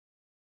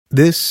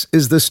This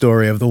is the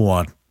story of the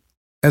one.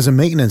 As a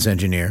maintenance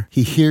engineer,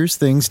 he hears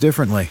things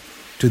differently.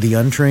 To the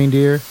untrained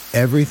ear,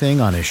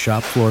 everything on his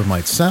shop floor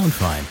might sound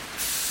fine,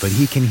 but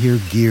he can hear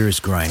gears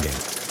grinding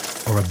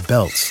or a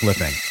belt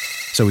slipping.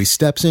 So he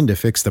steps in to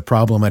fix the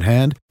problem at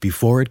hand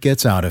before it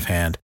gets out of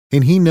hand.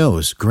 And he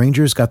knows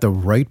Grainger's got the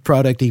right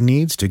product he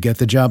needs to get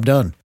the job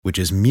done, which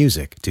is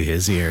music to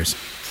his ears.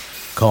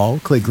 Call,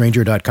 click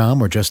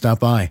Grainger.com, or just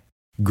stop by.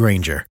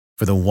 Grainger,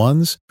 for the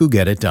ones who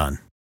get it done.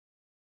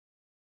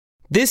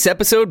 This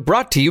episode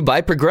brought to you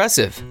by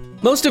Progressive.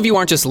 Most of you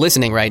aren't just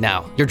listening right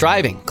now. You're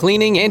driving,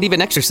 cleaning, and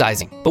even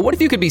exercising. But what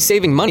if you could be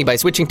saving money by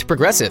switching to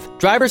Progressive?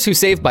 Drivers who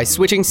save by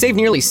switching save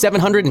nearly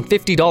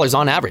 $750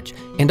 on average.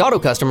 And auto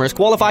customers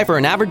qualify for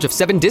an average of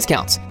 7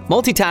 discounts.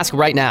 Multitask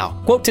right now.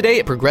 Quote today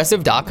at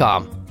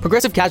Progressive.com.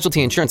 Progressive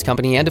Casualty Insurance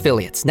Company and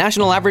Affiliates.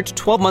 National average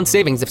 12-month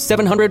savings of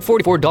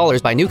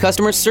 $744 by new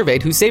customers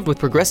surveyed who saved with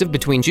Progressive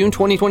between June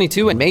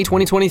 2022 and May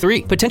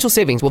 2023. Potential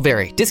savings will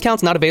vary.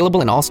 Discounts not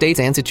available in all states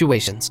and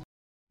situations.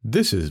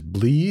 This is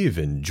Believe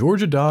in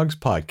Georgia Dogs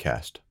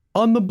podcast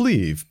on the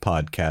Believe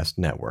Podcast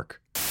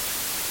Network.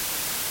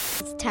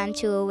 It's time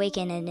to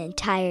awaken an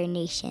entire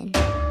nation.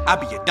 I'll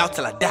be your dog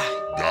till I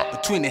die.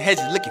 Between the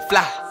hedges looking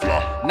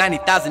fly.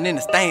 90,000 in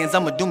the stands,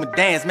 I'ma do my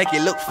dance, make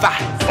it look fine.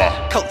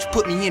 Coach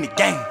put me in the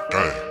game.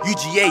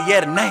 UGA,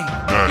 yeah, the name.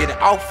 Yeah,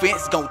 the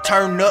offense gon'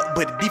 turn up,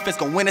 but the defense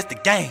gon' win us the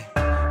game.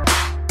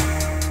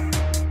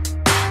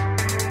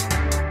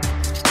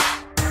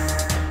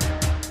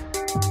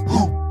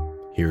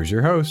 Here's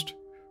your host,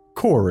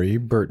 Corey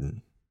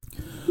Burton.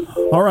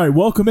 All right,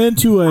 welcome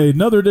into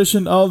another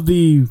edition of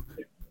the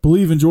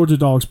Believe in Georgia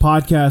Dogs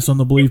podcast on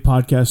the Believe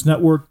Podcast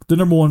Network, the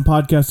number one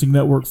podcasting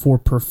network for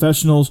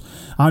professionals.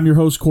 I'm your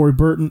host, Corey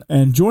Burton,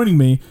 and joining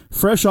me,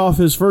 fresh off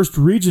his first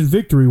region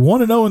victory,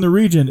 1-0 in the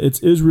region, it's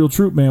Israel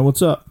Troopman.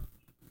 What's up?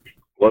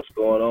 What's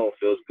going on?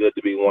 Feels good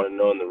to be 1-0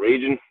 in the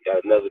region.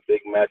 Got another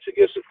big match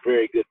against a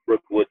very good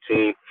Brookwood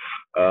team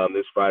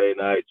this Friday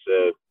night.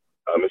 So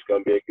it's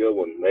going to be a good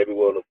one. Maybe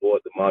we'll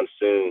avoid the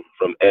monsoon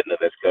from Etna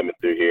that's coming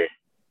through here.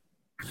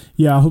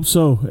 Yeah, I hope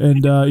so.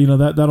 And,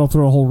 that'll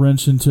throw a whole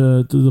wrench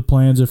into the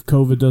plans if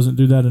COVID doesn't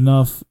do that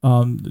enough.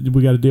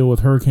 We got to deal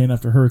with hurricane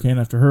after hurricane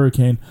after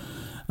hurricane.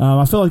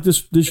 I feel like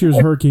this year's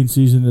hurricane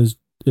season is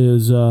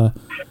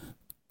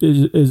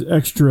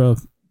extra,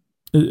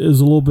 is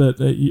a little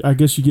bit, I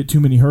guess you get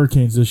too many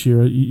hurricanes this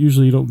year.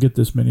 Usually you don't get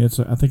this many.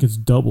 I think it's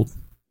doubled.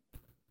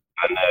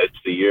 I know it's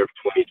the year of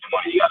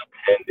 2020. You got a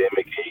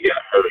pandemic and you got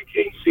a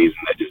hurricane season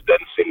that just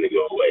doesn't seem to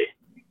go away.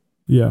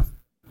 Yeah.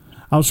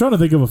 I was trying to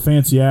think of a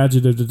fancy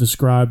adjective to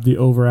describe the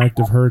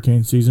overactive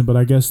hurricane season, but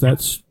I guess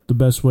that's the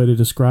best way to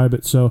describe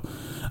it. So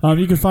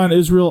you can find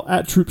Israel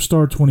at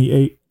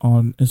TroopStar28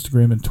 on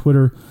Instagram and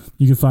Twitter.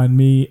 You can find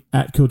me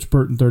at Coach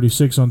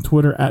Burton36 on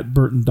Twitter, at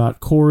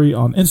Burton.Corey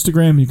on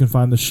Instagram. You can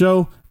find the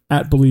show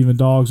at Believe in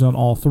Dogs on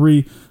all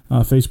three,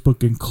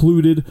 Facebook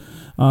included.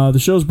 The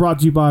show is brought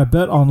to you by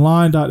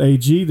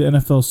BetOnline.ag. The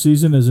NFL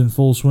season is in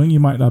full swing. You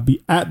might not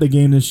be at the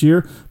game this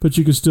year, but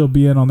you can still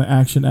be in on the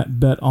action at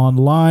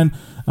BetOnline.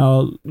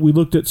 We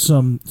looked at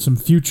some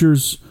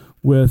futures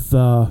with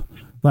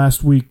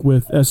last week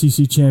with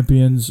SEC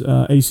champions,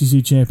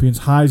 ACC champions,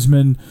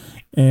 Heisman,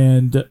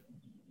 and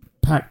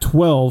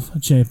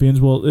Pac-12 champions.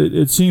 Well,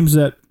 it seems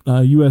that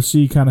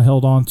USC kind of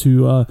held on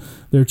to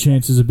their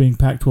chances of being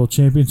Pac-12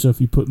 champions. So if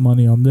you put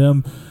money on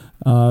them,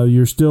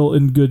 you're still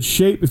in good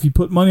shape. If you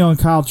put money on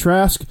Kyle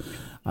Trask,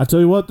 I tell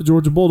you what, the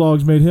Georgia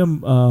Bulldogs made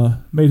him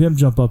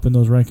jump up in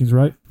those rankings,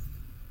 right?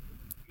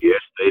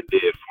 Yes, they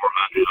did.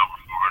 400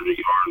 yard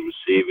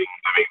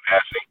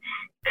passing,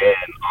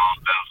 and all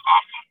those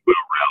awful wheel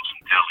routes.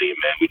 I'm telling you,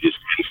 man, we just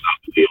couldn't stop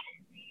the wheel.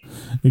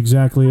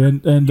 Exactly,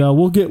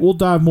 and we'll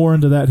dive more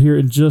into that here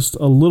in just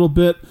a little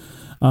bit.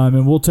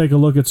 And we'll take a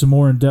look at some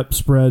more in-depth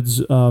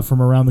spreads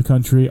from around the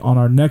country on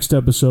our next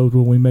episode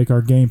when we make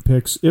our game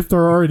picks. If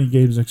there are any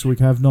games next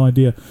week, I have no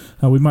idea.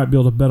 We might be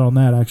able to bet on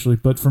that, actually.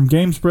 But from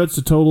game spreads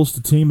to totals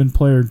to team and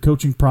player and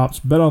coaching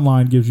props,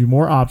 BetOnline gives you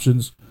more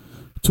options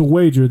to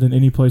wager than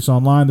any place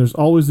online. There's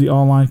always the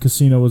online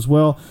casino as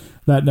well.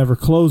 That never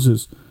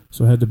closes.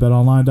 So head to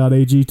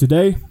betonline.ag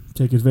today.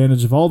 Take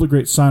advantage of all the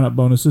great sign-up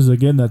bonuses.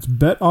 Again, that's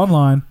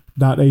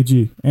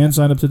betonline.ag. And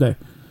sign up today.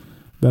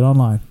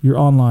 BetOnline, your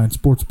online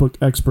sportsbook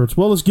experts.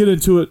 Well, let's get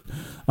into it.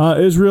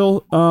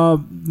 Israel,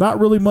 not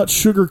really much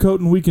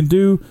sugarcoating we can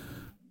do.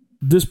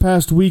 This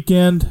past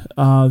weekend,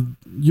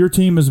 your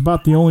team is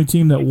about the only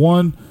team that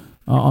won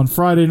on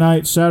Friday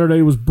night.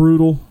 Saturday was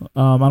brutal.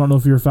 I don't know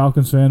if you're a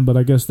Falcons fan, but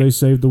I guess they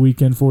saved the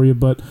weekend for you.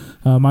 But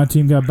my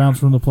team got bounced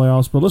from the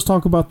playoffs. But let's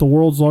talk about the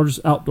world's largest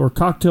outdoor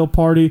cocktail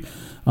party.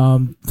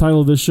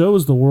 Title of this show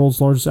is The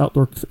World's Largest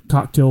Outdoor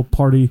Cocktail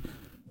Party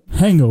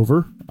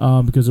Hangover.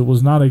 Because it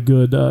was not a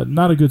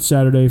good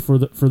Saturday for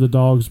the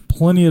Dogs.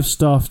 Plenty of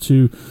stuff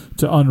to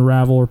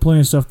unravel, or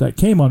plenty of stuff that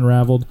came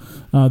unraveled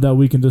that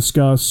we can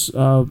discuss.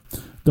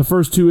 The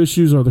first two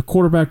issues are the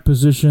quarterback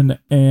position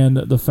and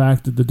the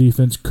fact that the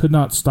defense could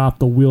not stop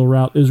the wheel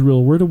route.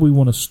 Israel, where do we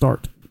want to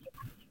start?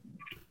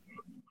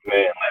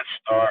 Man, let's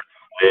start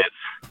with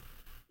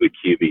the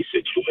QB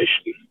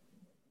situation.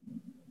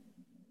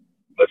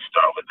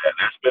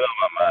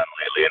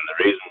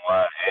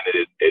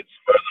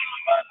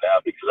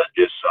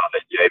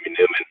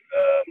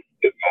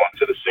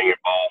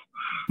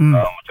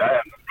 which I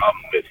have no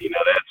problem with.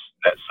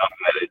 That's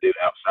something that they do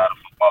outside of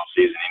football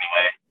season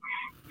anyway.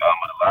 But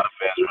a lot of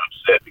fans are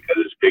upset because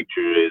his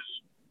picture is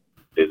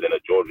in a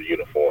Georgia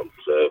uniform.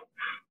 So,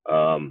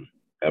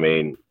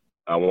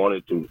 I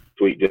wanted to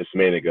tweet just a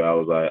minute ago. I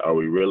was like, are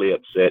we really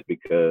upset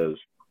because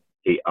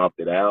he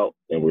opted out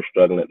and we're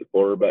struggling at the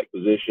quarterback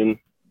position?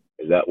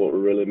 Is that what we're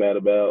really mad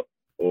about?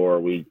 Or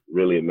are we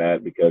really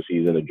mad because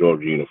he's in a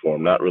Georgia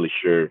uniform? Not really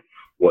sure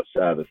what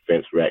side of the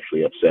fence we're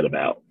actually upset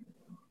about.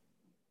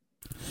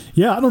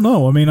 Yeah, I don't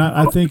know.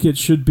 I think it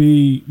should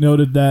be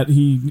noted that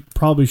he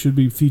probably should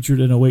be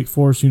featured in a Wake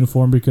Forest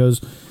uniform because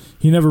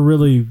he never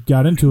really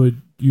got into a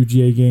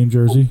UGA game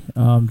jersey,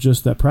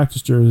 just that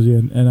practice jersey,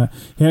 and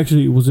he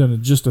actually was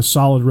in just a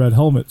solid red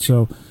helmet,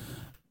 so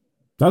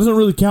that doesn't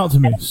really count to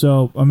me.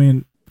 So,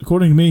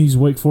 according to me, he's a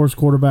Wake Forest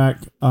quarterback.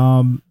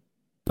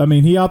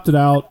 He opted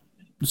out.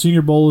 The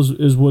Senior Bowl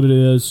is what it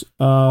is.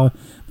 Not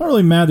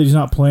really mad that he's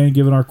not playing,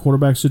 given our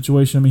quarterback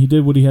situation. He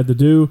did what he had to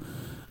do.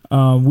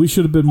 We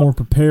should have been more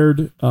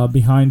prepared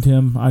behind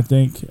him, I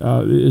think,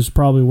 is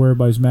probably where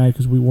everybody's mad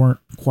because we weren't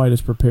quite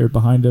as prepared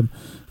behind him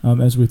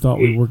as we thought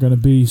we were going to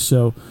be.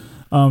 So,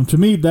 to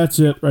me, that's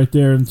it right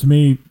there. And to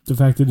me, the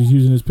fact that he's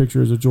using his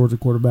picture as a Georgia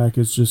quarterback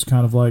is just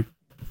kind of like,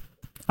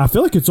 I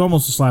feel like it's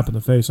almost a slap in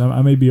the face.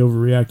 I may be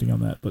overreacting on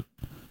that, but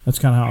that's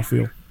kind of how I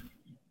feel.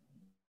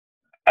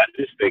 I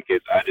just think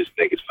it's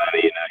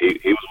funny.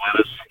 He was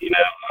with us.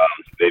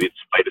 They didn't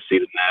play the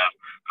season now.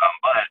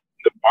 But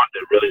the part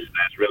that's really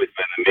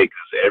funny to me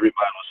because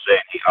everybody was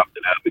saying he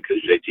opted out because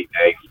JT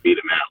Daniels beat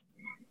him out,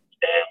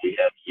 and we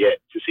have yet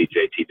to see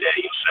JT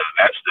Daniels. So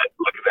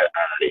look at that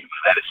irony.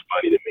 That is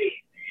funny to me.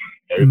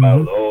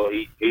 Everybody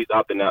was, he's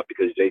opting out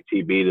because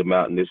JT beat him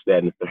out and this, that,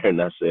 and the third.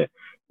 And I said,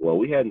 well,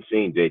 we hadn't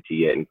seen JT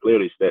yet, and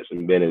clearly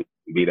Stetson Bennett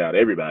beat out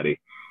everybody.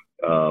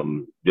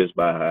 Just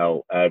by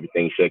how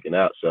everything's shaking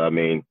out. So,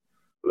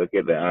 look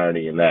at the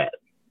irony in that.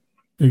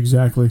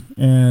 Exactly.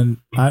 And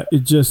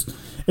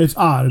it's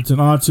odd. It's an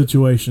odd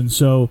situation.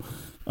 So,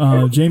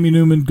 Jamie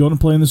Newman going to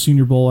play in the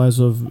Senior Bowl as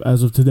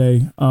of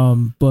today.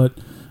 But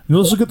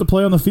let's look at the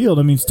play on the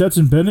field.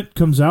 Stetson Bennett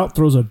comes out,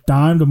 throws a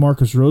dime to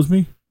Marcus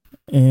Rosemy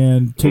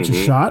and takes a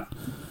shot.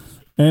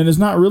 And it's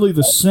not really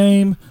the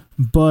same,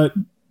 but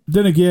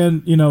then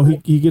again,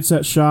 he gets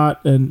that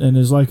shot and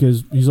is like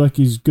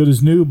he's good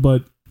as new,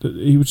 but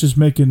he was just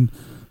making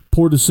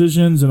poor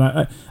decisions, and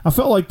I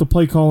felt like the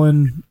play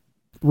calling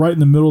right in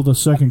the middle of the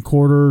second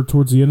quarter,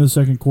 towards the end of the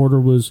second quarter,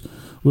 was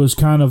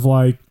kind of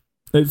like,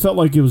 it felt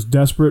like it was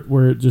desperate,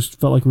 where it just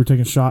felt like we were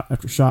taking shot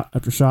after shot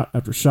after shot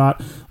after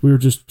shot. We were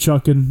just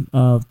chucking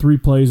 3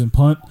 plays and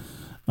punt,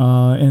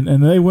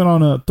 and they went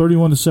on a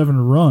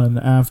 31-7 run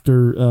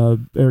after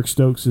Eric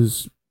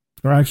Stokes'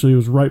 or actually it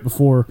was right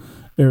before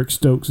Eric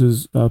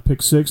Stokes'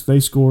 pick six. They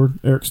scored,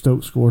 Eric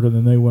Stokes scored, and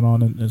then they went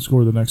on and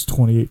scored the next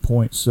 28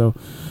 points. So,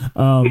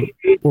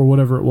 or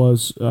whatever it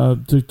was,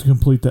 to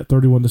complete that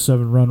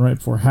 31-7 run right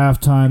before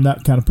halftime.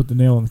 That kind of put the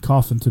nail in the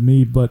coffin to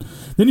me. But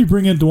then you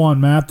bring in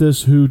D'Wan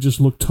Mathis, who just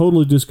looked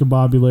totally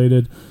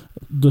discombobulated.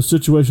 The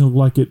situation looked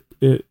like it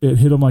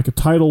hit them like a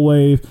tidal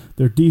wave.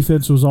 Their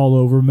defense was all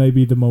over.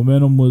 Maybe the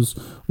momentum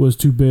was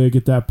too big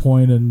at that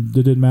point, and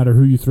it didn't matter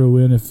who you threw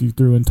in. If you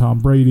threw in Tom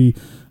Brady,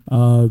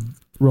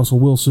 Russell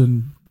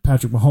Wilson,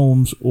 Patrick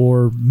Mahomes,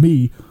 or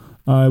me,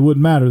 it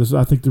wouldn't matter.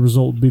 I think the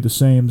result would be the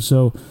same.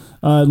 So,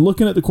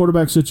 looking at the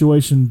quarterback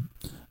situation,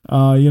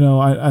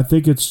 I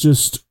think it's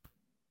just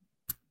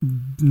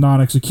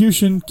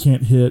non-execution,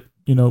 can't hit.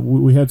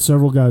 We had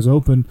several guys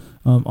open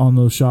on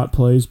those shot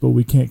plays, but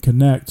we can't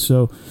connect.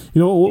 So,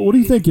 what do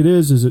you think it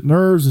is? Is it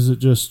nerves? Is it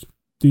just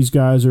these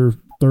guys are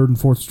third and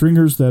fourth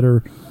stringers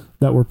that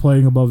were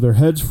playing above their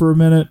heads for a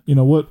minute?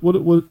 What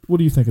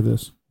do you think of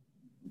this?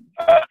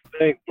 I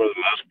think for the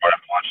most part,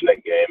 I'm watching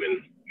that game,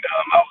 and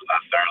I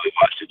thoroughly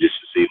watched it just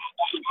to see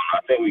what was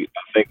going on.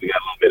 I think we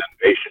got a little bit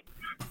impatient.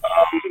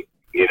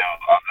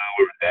 Although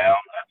we were down,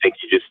 I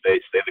think you just stay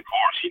the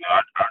course.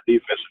 Our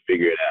defense will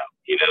figure it out.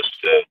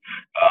 So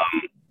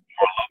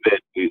for a little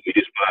bit, we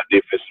just put our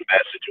defense in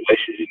bad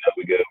situations.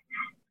 We go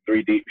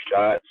 3 deep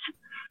shots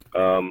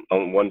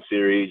on one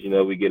series.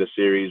 We get a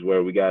series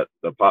where we got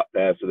the pop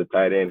pass to the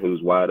tight end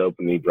who's wide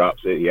open. He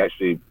drops it.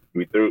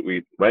 We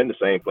ran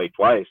the same play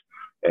twice.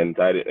 And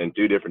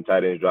 2 different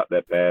tight ends dropped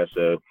that pass.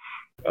 So,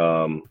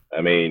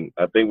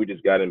 I think we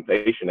just got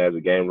impatient as the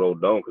game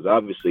rolled on because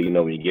obviously,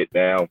 when you get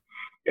down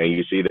and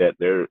you see that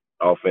their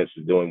offense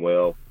is doing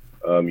well,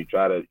 you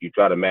try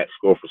to match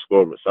score for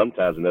score, but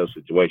sometimes in those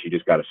situations you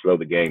just got to slow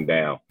the game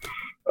down.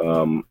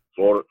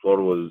 Florida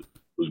was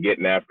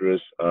getting after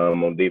us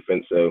on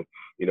defense, so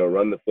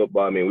run the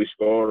football. We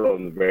scored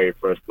on the very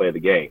first play of the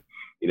game.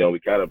 We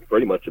kind of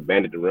pretty much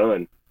abandoned the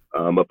run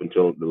up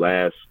until the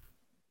last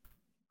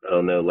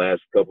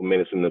couple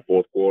minutes in the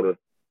fourth quarter,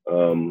 a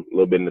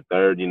little bit in the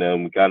third,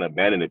 and we kind of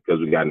abandoned it because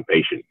we got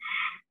impatient.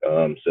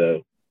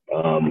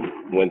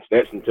 When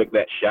Stetson took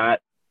that shot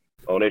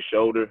on his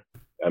shoulder,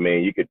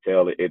 you could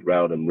tell it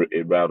riled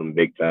him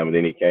big time. And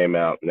then he came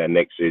out in that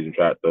next season,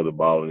 tried to throw the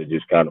ball, and it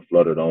just kind of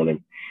fluttered on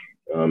him.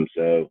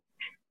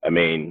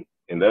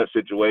 in that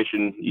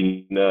situation,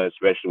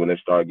 especially when they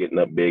start getting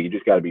up big, you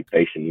just got to be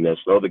patient.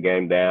 Slow the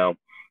game down,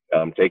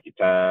 take your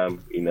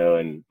time,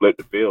 and flip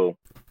the field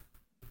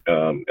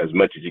as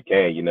much as you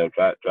can.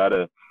 Try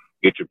to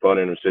get your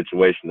opponent in a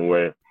situation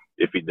where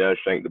if he does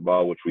shank the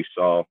ball, which we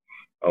saw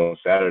on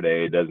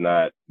Saturday, it does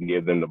not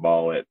give them the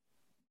ball at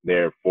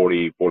their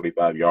 40,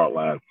 45-yard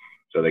line.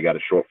 So they got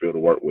a short field to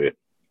work with.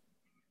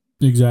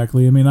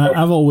 Exactly. I mean,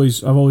 I've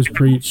always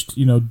preached,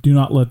 do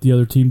not let the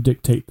other team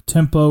dictate the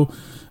tempo,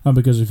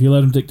 because if you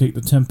let them dictate the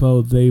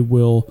tempo, they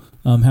will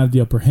have the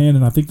upper hand.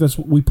 And I think that's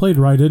what we played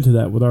right into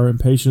that with our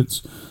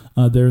impatience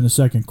there in the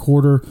second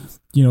quarter.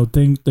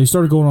 They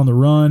started going on the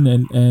run,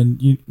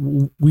 and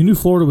we knew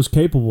Florida was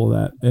capable of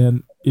that.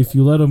 And if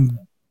you let them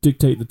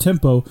dictate the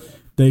tempo,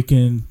 they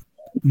can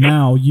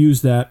now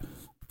use that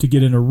to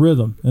get in a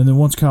rhythm. And then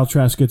once Kyle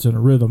Trask gets in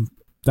a rhythm,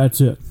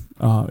 that's it.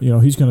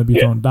 He's going to be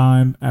throwing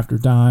dime after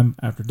dime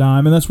after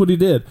dime, and that's what he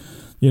did.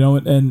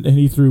 And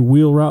he threw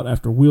wheel route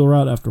after wheel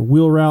route after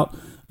wheel route.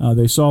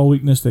 They saw a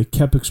weakness. They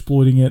kept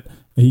exploiting it.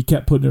 And he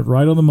kept putting it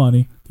right on the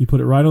money. He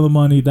put it right on the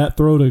money. That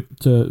throw to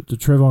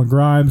Trevon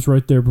Grimes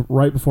right there,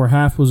 right before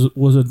half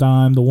was a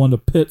dime. The one to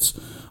Pitts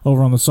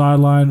over on the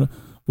sideline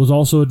was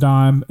also a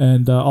dime.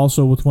 And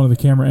also with one of the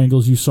camera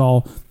angles, you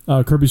saw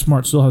Kirby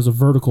Smart still has a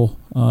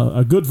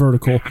good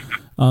vertical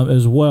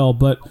as well.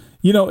 But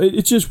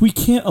it's just we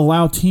can't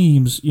allow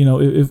teams,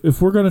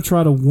 if we're going to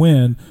try to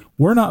win,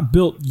 we're not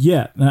built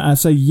yet. And I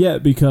say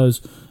yet because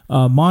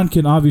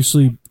Monken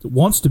obviously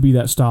wants to be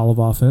that style of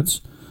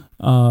offense,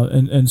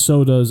 and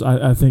so does,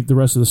 I think, the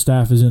rest of the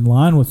staff is in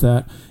line with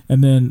that.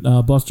 And then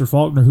Buster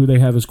Faulkner, who they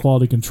have as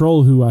quality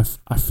control, who I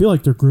feel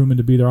like they're grooming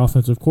to be their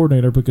offensive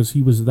coordinator because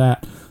he was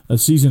that a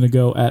season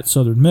ago at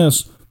Southern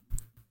Miss.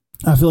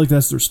 I feel like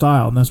that's their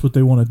style, and that's what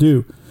they want to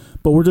do.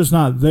 But we're just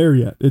not there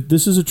yet.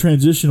 This is a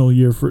transitional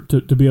year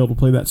to be able to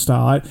play that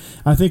style.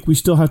 I think we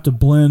still have to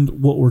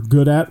blend what we're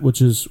good at,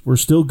 which is we're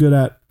still good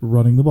at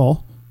running the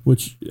ball,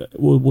 which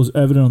was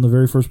evident on the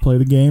very first play of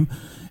the game.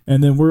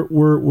 And then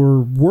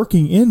we're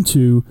working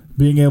into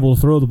being able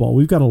to throw the ball.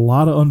 We've got a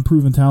lot of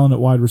unproven talent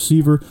at wide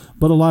receiver,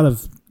 but a lot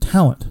of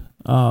talent.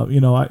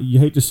 You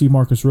hate to see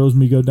Marcus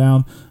Rosemary go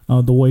down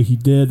the way he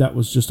did. That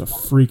was just a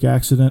freak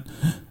accident,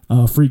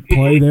 freak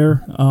play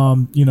there.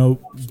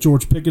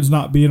 George Pickens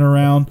not being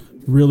around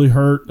really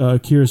hurt.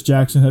 Kyrus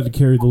Jackson had to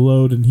carry the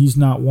load, and he's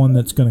not one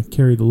that's going to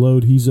carry the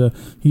load. He's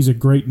a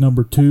great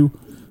number 2,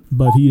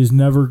 but he is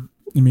never.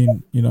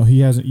 He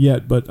hasn't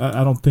yet, but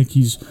I don't think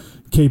he's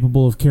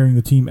capable of carrying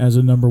the team as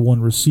a number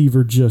 1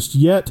 receiver just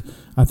yet.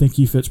 I think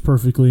he fits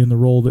perfectly in the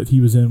role that he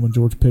was in when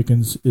George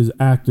Pickens is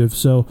active.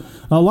 So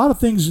a lot of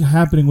things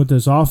happening with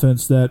this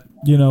offense that,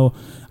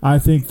 I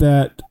think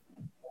that,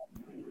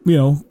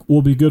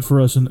 will be good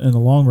for us in the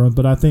long run.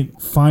 But I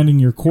think finding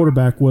your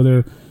quarterback,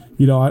 whether,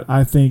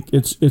 I think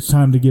it's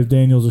time to give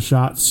Daniels a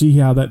shot, see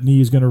how that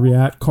knee is going to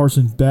react.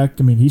 Carson Beck,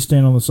 he's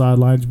standing on the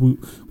sidelines.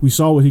 We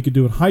saw what he could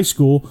do in high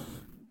school.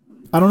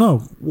 I don't know.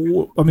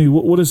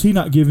 What is he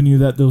not giving you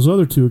that those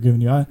other two are giving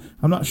you?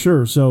 I'm not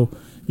sure. So,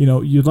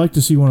 you'd like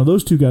to see one of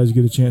those two guys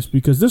get a chance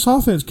because this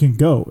offense can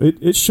go.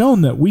 It's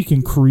shown that we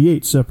can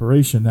create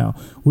separation now.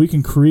 We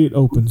can create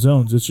open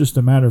zones. It's just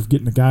a matter of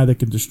getting a guy that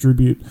can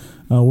distribute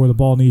where the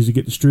ball needs to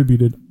get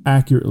distributed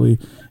accurately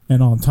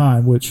and on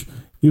time, which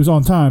he was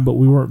on time, but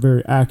we weren't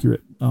very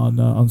accurate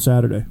on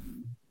Saturday.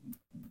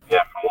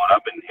 Yeah, from what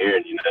I've been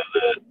hearing,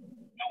 the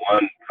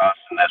one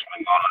constant that's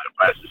been going on in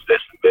practice,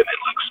 Stetson Bennett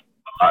looks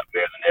a lot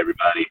better than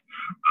everybody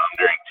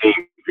during team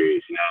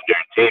periods.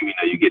 During team,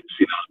 you get to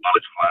see those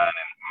bullets flying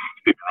and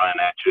people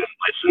running at you and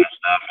blitzing and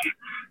stuff, and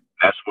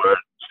that's where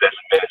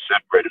Stetson Bennett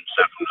separated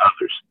himself from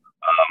others.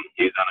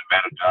 He's done a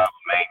better job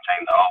of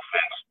maintaining the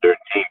offense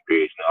during team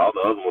periods. Now, all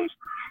the other ones,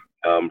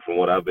 from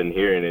what I've been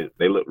hearing, is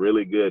they look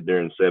really good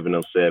during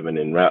 7-on-7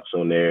 and routes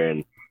on there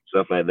and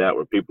stuff like that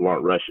where people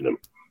aren't rushing them.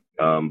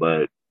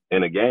 But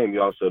in a game,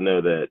 you also know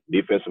that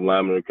defensive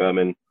linemen are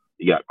coming.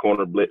 You got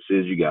corner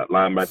blitzes. You got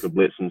linebacker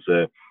blitzing.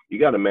 So you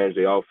got to manage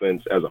the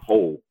offense as a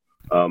whole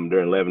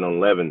during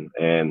 11-on-11.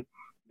 And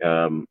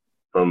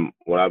from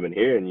what I've been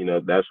hearing,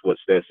 that's what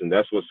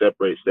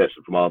separates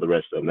Stetson from all the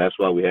rest of them. That's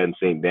why we hadn't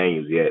seen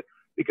Daniels yet,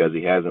 because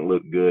he hasn't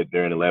looked good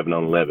during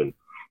 11-on-11.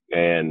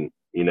 And,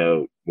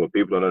 what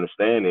people don't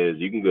understand is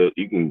you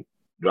can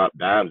drop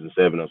dimes in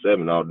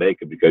 7-on-7 all day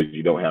because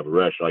you don't have a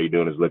rush. All you're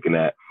doing is looking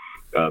at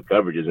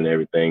coverages and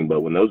everything.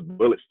 But when those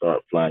bullets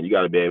start flying, you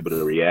got to be able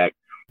to react.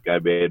 You got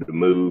to be able to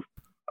move.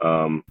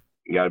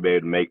 You got to be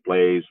able to make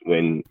plays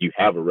when you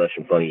have a rush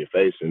in front of your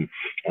face. And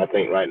I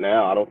think right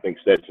now, I don't think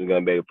Stetson's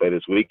going to be able to play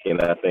this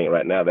weekend. I think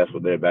right now that's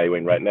what they're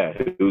evaluating right now.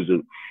 Who's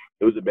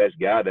the best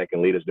guy that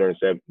can lead us during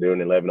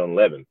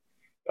 11-on-11?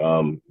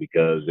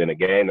 Because in a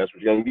game, that's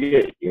what you're going to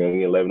get. You're going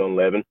to get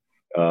 11-on-11.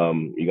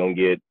 You're going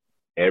to get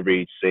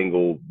every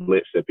single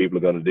blitz that people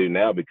are going to do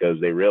now because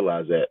they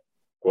realize that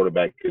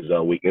quarterback is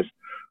our weakness.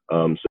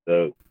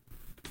 So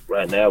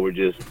right now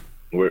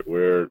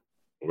we're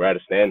at a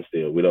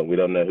standstill. We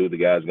don't know who the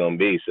guy's going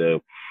to be.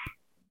 So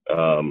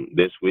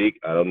this week,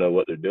 I don't know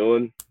what they're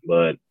doing,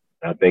 but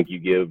I think you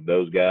give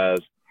those guys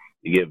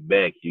you give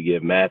Beck, you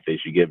give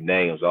Mathis, you give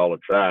Daniels all a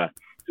try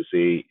to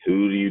see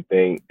who do you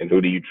think and who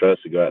do you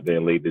trust to go out there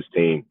and lead this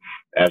team,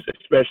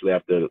 especially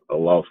after a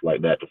loss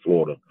like that to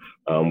Florida.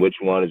 Which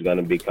one is going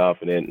to be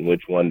confident and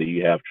which one do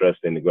you have trust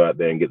in to go out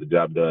there and get the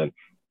job done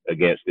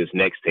against this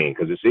next team?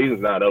 Because the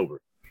season's not over.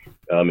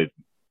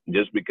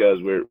 Just because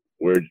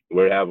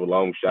we have a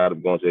long shot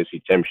of going to the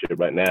SEC championship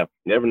right now,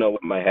 you never know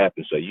what might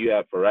happen. So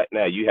for right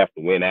now, you have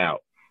to win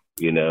out,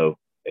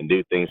 and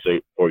do things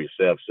for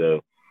yourself. So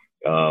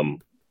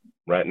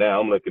right now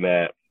I'm looking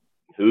at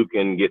who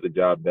can get the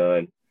job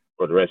done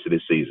for the rest of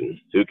this season,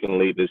 who can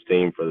lead this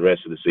team for the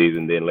rest of the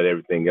season, then let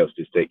everything else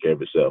just take care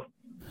of itself.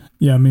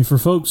 Yeah, I mean, for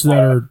folks that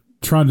are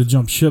trying to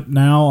jump ship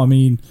now, I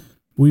mean,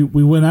 we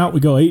went out, we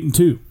go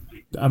 8-2.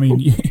 I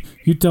mean,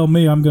 you tell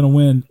me I'm going to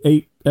win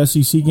 8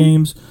 SEC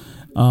games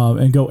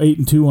and go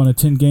 8-2 on a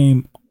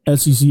 10-game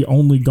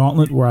SEC-only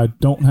gauntlet where I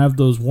don't have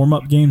those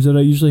warm-up games that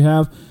I usually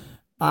have.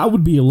 I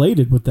would be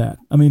elated with that.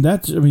 I mean,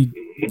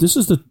 this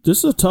is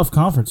a tough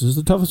conference. This is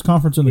the toughest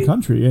conference in the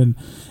country,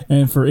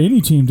 and for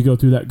any team to go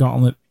through that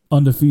gauntlet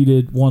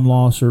undefeated, 1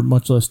 loss or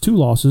much less 2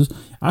 losses,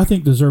 I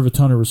think deserve a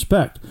ton of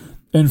respect.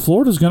 And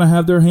Florida's going to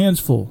have their hands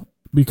full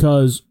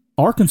because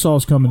Arkansas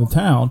is coming to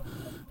town.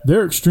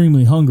 They're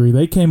extremely hungry.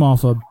 They came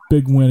off a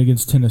big win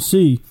against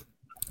Tennessee,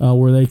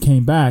 where they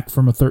came back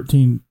from a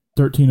 13-0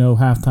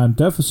 halftime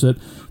deficit.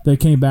 They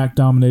came back,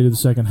 dominated the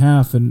second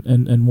half,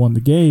 and won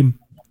the game.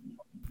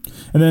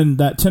 And then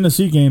that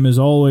Tennessee game is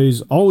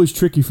always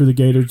tricky for the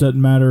Gators.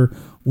 Doesn't matter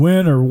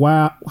when or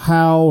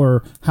how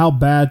or how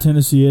bad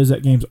Tennessee is.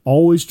 That game's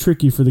always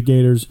tricky for the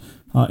Gators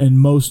in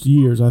most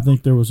years. I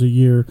think there was a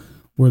year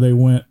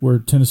where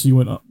Tennessee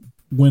went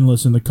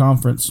winless in the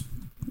conference,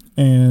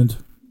 and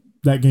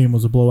that game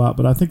was a blowout.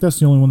 But I think that's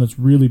the only one that's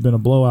really been a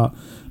blowout.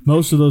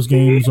 Most of those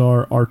games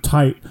are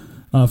tight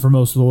for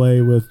most of the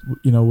way. With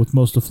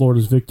most of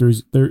Florida's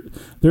victories,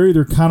 they're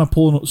either kind of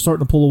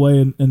starting to pull away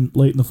in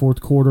late in the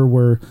fourth quarter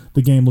where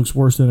the game looks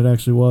worse than it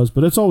actually was.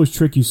 But it's always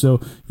tricky,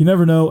 so you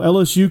never know.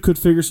 LSU could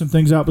figure some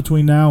things out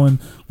between now and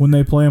when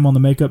they play them on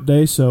the makeup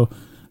day. So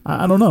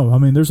I don't know. I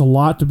mean, there's a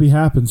lot to be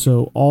happened.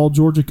 So all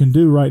Georgia can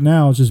do right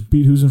now is just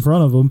beat who's in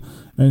front of them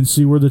and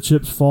see where the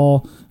chips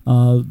fall.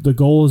 The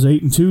goal is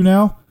 8-2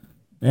 now.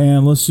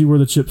 And let's see where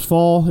the chips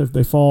fall. If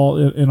they fall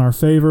in our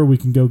favor, we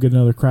can go get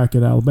another crack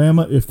at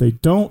Alabama. If they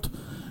don't,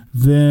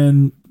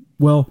 then,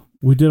 well,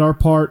 we did our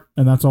part,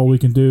 and that's all we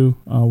can do.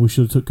 We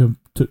should have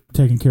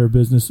taken care of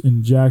business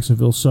in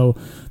Jacksonville. So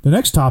the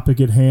next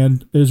topic at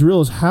hand is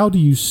how do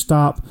you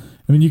stop?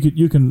 I mean,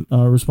 you can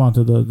respond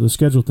to the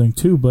schedule thing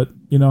too, but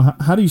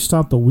how do you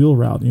stop the wheel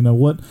route?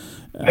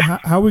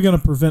 How are we going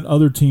to prevent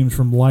other teams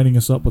from lining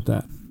us up with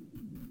that?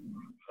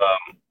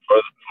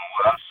 From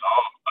what I saw,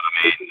 I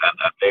think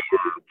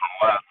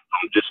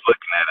I'm just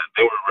looking at it.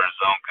 They were red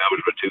zone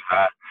coverage, but too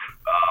high.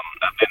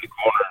 I think the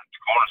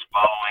corners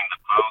following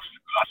the post.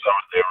 I saw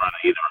they were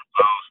running either a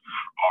post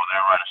or they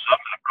were running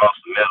something across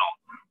the middle,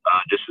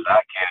 just as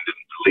I can to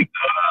leak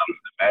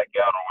the back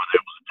out or where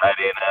there was a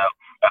tight end out.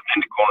 I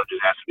think the corner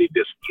just has to be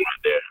disciplined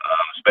right there,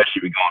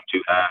 especially if you're going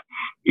too high.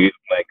 You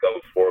either play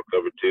cover 4,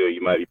 cover 2, or you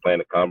might be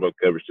playing a combo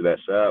coverage to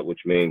that side,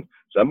 which means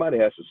somebody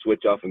has to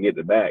switch off and get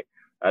the back.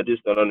 I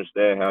just don't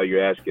understand how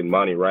you're asking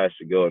Monty Rice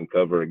to go and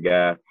cover a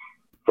guy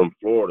from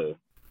Florida,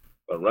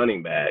 a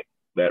running back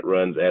that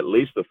runs at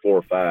least a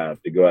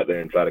 4.5 to go out there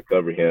and try to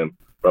cover him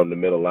from the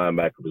middle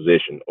linebacker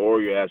position,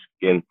 or you're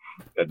asking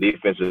a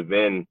defensive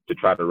end to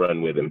try to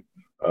run with him.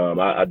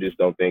 I just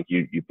don't think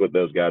you put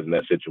those guys in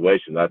that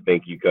situation. I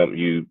think you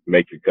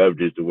make your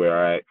coverages to where,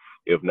 all right,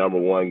 if number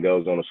 1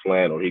 goes on a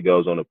slant or he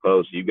goes on a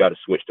post, you got to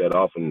switch that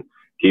off and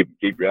keep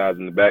your eyes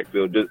in the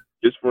backfield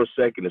just for a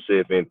second to see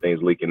if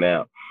anything's leaking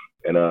out.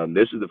 And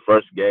this is the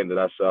first game that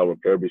I saw where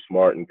Kirby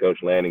Smart and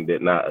Coach Lanning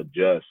did not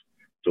adjust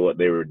to what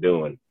they were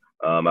doing.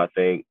 I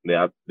think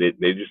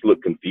they just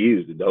look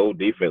confused. The whole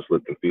defense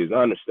looked confused.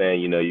 I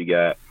understand, you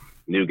got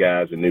new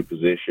guys in new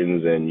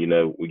positions and,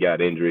 we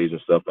got injuries and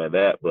stuff like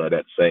that. But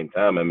at the same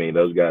time, I mean,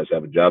 those guys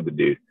have a job to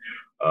do.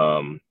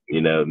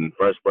 The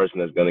first person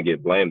that's going to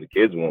get blamed, the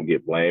kids won't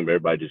get blamed.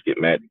 Everybody just get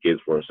mad at the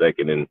kids for a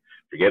second and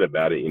forget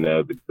about it.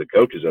 The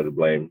coaches are to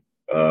blame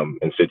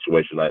in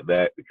situations like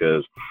that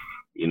because –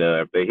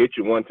 if they hit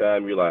you one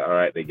time, you're like, all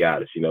right, they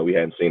got us. We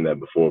hadn't seen that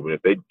before. But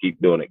if they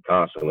keep doing it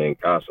constantly, you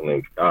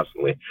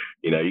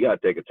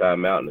got to take a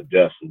time out and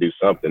adjust and do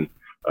something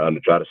to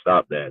try to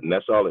stop that. And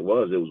that's all it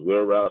was. It was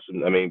wheel routes.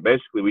 And, I mean,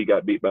 basically we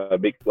got beat by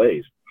big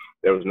plays.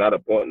 There was not a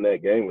point in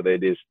that game where they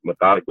just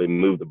methodically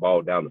moved the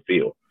ball down the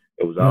field.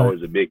 It was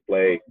always a big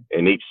play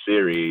in each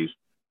series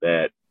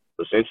that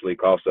essentially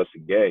cost us a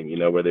game,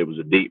 where there was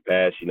a deep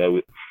pass,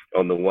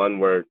 on the one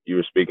where you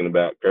were speaking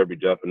about Kirby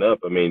jumping up.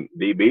 I mean,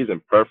 DB's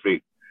in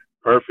perfect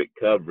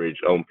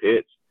coverage on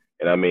Pitts.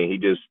 And I mean,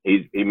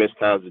 he missed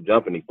times to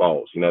jump and he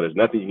falls. There's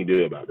nothing you can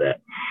do about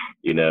that.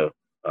 The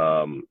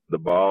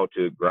ball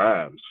to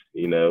Grimes,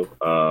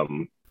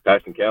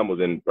 Tyson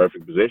Campbell's in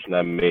perfect position.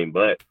 I mean,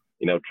 but,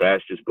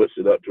 Trash just puts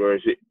it up to where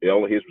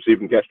only his receiver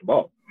can catch the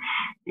ball,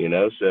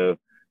 so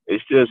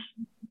it's just,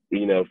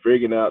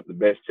 figuring out the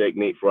best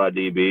technique for our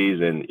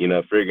DBs and,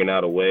 figuring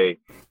out a way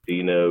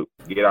to,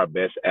 get our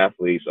best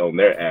athletes on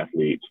their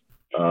athletes,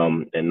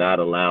 and not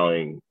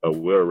allowing a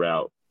wheel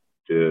route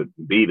to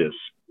beat us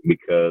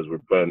because we're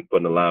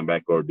putting a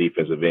linebacker or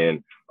defensive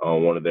end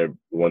on one of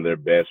their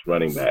best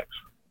running backs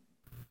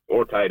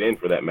or tight end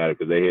for that matter,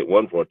 because they hit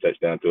one for a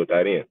touchdown to a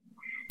tight end.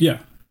 Yeah.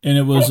 And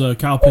it was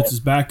Kyle Pitts'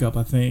 backup,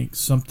 I think.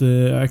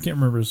 I can't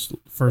remember his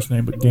first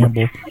name, but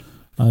Gamble,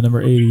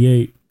 number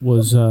 88,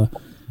 was.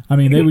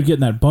 They would get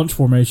in that bunch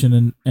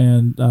formation,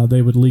 and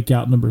they would leak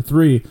out number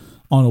 3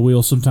 on a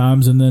wheel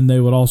sometimes, and then they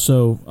would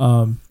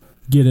also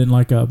get in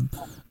like a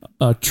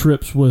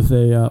trips with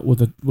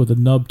a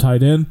nub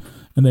tight end,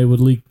 and they would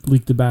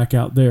leak the back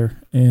out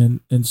there, and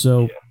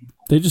so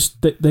they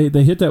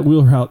they hit that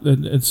wheel route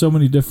and so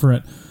many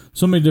different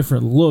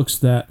looks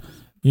that.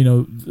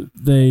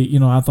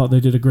 I thought they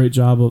did a great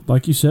job of,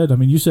 like you said,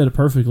 you said it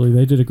perfectly.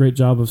 They did a great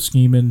job of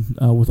scheming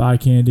with eye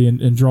candy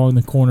and drawing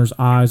the corner's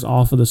eyes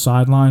off of the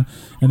sideline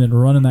and then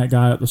running that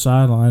guy up the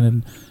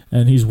sideline,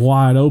 and he's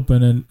wide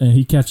open and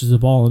he catches the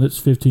ball and it's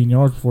 15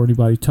 yards before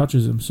anybody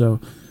touches him.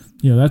 So,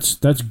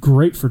 that's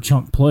great for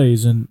chunk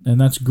plays and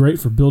that's great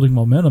for building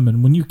momentum.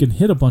 And when you can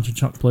hit a bunch of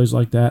chunk plays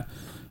like that,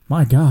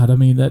 my God,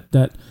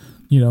 that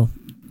you're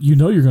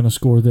going to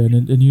score then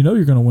and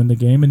you're going to win the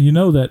game, and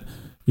that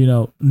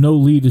no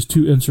lead is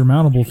too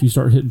insurmountable if you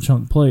start hitting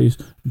chunk plays.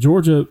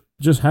 Georgia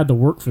just had to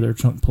work for their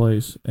chunk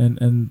plays,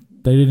 and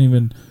they didn't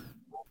even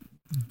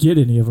get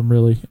any of them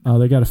really.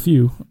 They got a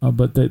few,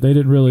 but they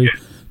didn't really.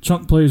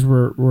 Chunk plays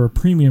were a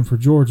premium for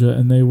Georgia,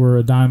 and they were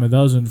a dime a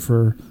dozen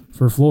for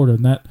Florida,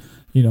 and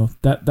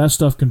that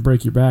stuff can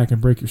break your back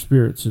and break your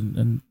spirits.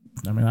 And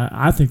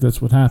I think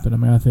that's what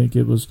happened. I think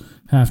it was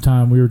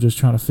halftime. We were just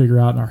trying to figure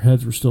out, and our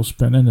heads were still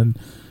spinning, and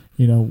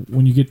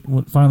when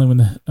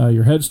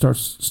your head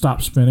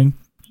stops spinning,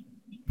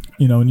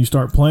 and you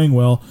start playing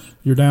well,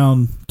 you're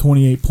down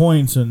 28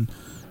 points, and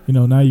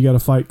now you got to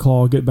fight,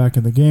 claw, get back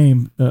in the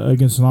game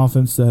against an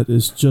offense that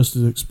is just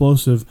as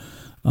explosive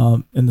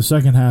in the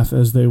second half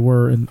as they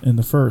were in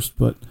the first.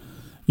 But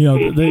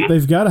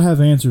they've got to have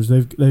answers.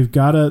 They've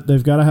got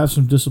to have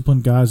some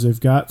disciplined guys. They've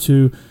got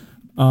to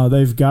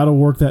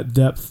work that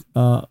depth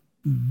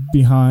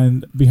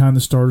behind the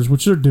starters,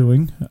 which they're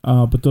doing.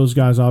 But those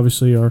guys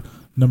obviously are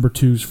number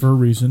 2s for a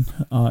reason,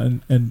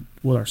 and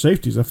with our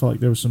safeties, I felt like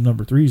there was some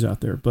number 3s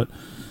out there, but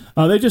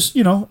they just,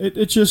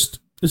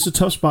 it's a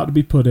tough spot to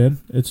be put in.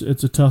 It's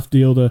a tough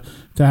deal to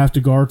have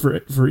to guard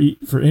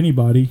for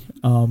anybody,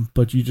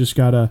 but you just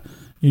gotta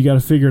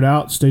figure it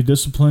out, stay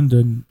disciplined,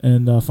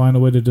 and find a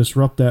way to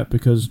disrupt that,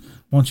 because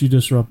once you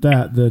disrupt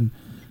that, then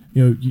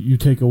you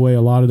take away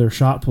a lot of their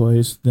shot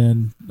plays.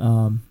 Then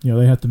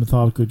they have to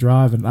methodically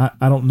drive, and I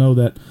don't know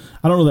that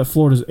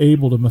Florida's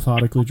able to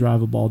methodically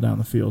drive a ball down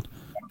the field.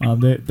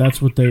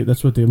 That's what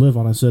they live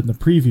on. I said in the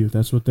preview,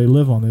 that's what they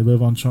live on. They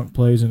live on chunk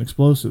plays and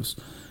explosives.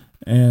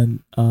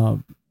 And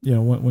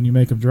when you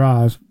make them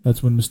drive,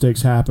 that's when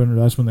mistakes happen, or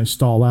that's when they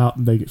stall out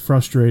and they get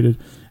frustrated,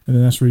 and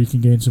then that's where you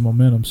can gain some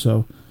momentum.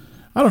 So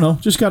I don't know,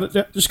 just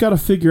gotta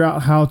figure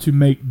out how to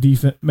make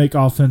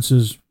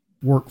offenses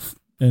work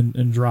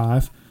and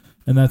drive,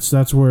 and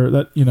that's where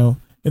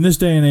in this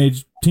day and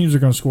age, teams are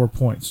going to score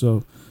points.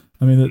 So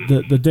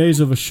the days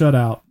of a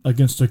shutout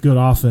against a good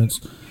offense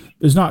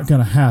is not going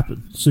to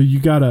happen. So you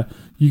gotta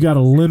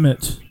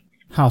limit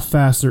how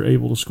fast they're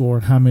able to score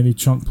and how many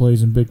chunk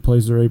plays and big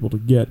plays they're able to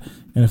get.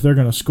 And if they're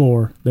going to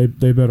score, they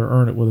better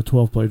earn it with a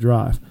 12-play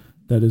drive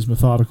that is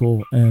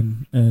methodical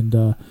and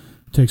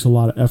takes a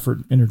lot of effort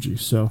and energy.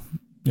 So,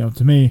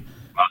 to me,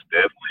 most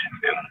definitely,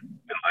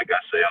 and like I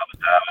say all the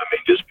time,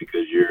 just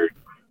because you're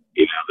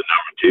the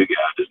number 2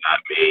 guy does not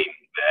mean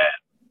that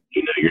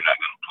you're not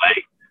going to play.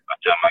 I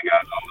tell my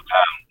guys all the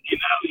time, you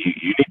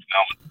need to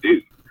know what to do.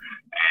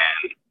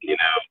 And,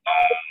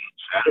 on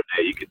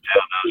Saturday, you could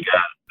tell those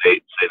guys, they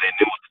say they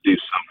knew what to do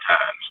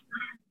sometimes,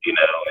 and,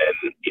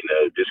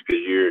 just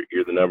because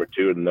you're the number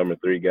 2 or the number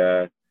 3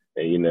 guy,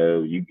 and,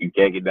 you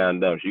can't get down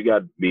dumb. So you got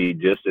to be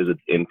just as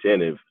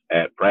attentive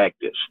at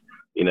practice,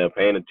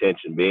 paying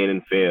attention, being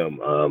in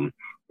film,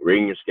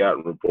 reading your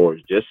scouting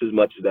reports just as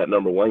much as that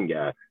number 1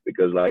 guy,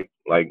 because like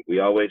we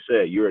always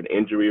say, you're an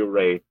injury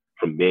away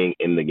from being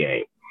in the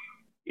game.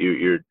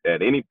 You're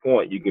at any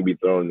point you can be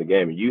thrown in the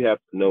game, and you have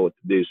to know what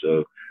to do.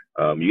 So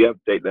you have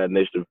to take that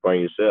initiative upon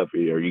yourself. Are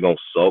you going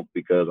to sulk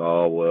because,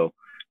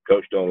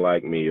 coach don't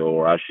like me,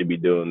 or I should be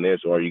doing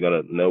this, or are you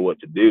going to know what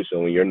to do? So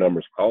when your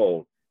number's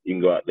called, you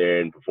can go out there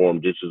and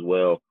perform just as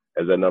well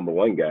as that number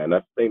 1 guy. And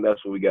I think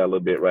that's what we got a little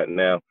bit right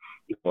now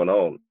going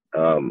on.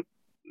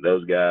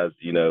 Those guys,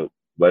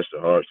 bless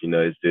their hearts,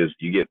 it's just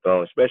you get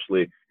thrown,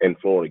 especially in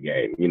Florida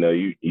game.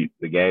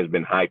 The game's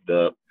been hyped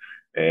up,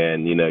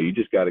 and, you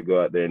just got to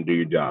go out there and do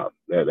your job.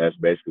 That's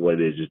basically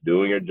what it is, just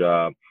doing your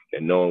job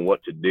and knowing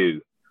what to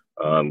do.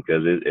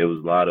 Because it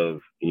was a lot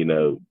of,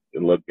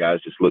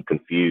 guys just look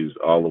confused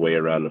all the way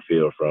around the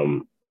field,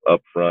 from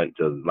up front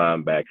to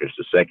linebackers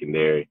to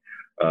secondary,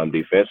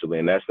 defensively.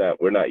 And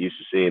we're not used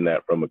to seeing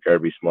that from a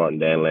Kirby Smart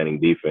and Dan Lanning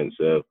defense.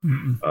 So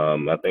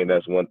I think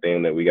that's one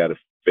thing that we got to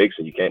fix,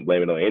 and you can't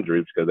blame it on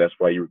injuries because that's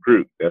why you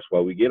recruit. That's why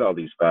we get all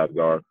these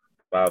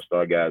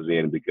five-star guys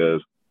in,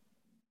 because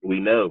we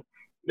know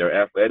they're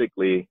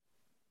athletically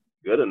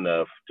good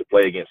enough to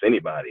play against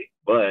anybody.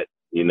 But,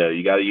 you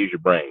got to use your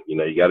brain.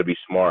 You got to be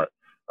smart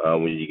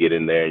when you get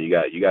in there. You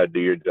got to do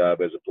your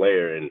job as a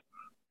player and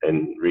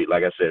read,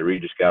 like I said,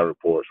 read your scout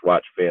reports,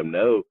 watch film.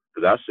 No,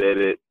 because I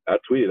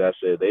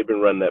said they've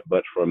been running that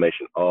bunch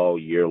formation all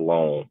year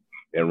long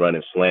and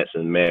running slants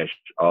and mesh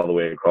all the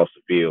way across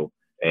the field,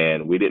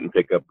 and we didn't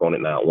pick up on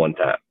it not one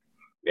time.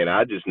 And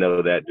I just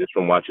know that just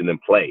from watching them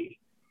play.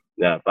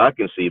 Now, if I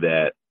can see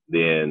that,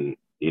 then,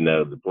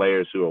 the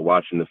players who are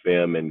watching the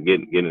film and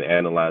getting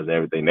analyzed and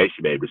everything, they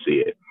should be able to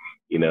see it,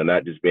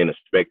 not just being a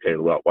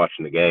spectator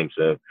watching the game.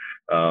 So,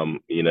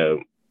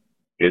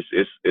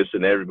 it's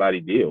an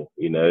everybody deal.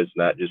 It's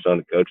not just on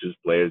the coaches,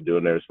 players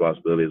doing their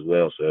responsibility as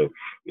well. So,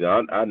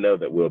 I know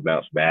that we'll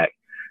bounce back,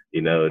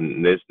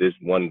 and this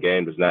one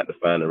game does not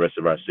define the rest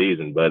of our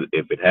season. But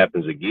if it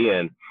happens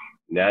again,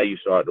 now you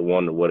start to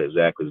wonder what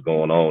exactly is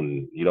going on.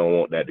 And you don't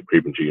want that to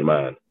creep into your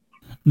mind.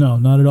 No,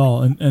 not at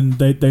all. And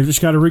they've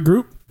just got to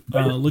regroup,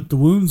 lick the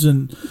wounds,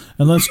 and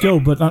let's go.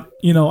 But,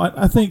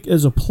 I think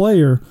as a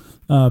player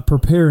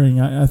preparing,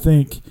 I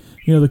think –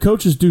 the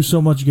coaches do so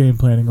much game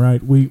planning,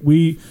 right?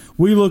 We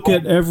look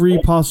at every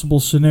possible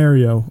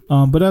scenario.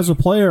 But as a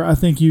player, I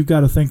think you've got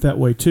to think that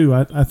way too.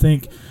 I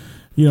think,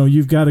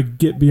 you've got to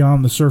get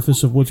beyond the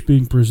surface of what's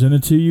being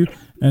presented to you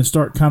and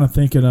start kind of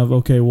thinking of,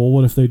 okay, well,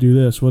 what if they do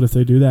this? What if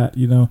they do that?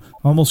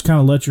 Almost kind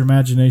of let your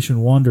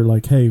imagination wander.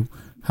 Like, hey,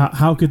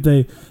 how could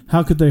they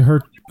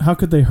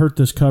hurt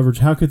this coverage?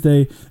 How could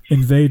they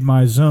invade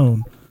my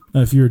zone?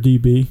 If you're a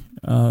DB,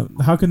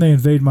 how can they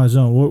invade my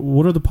zone?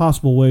 What are the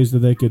possible ways that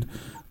they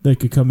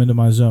could come into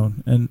my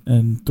zone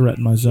and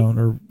threaten my zone,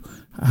 or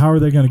how are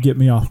they going to get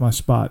me off my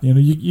spot?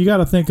 You got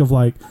to think of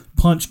like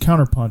punch,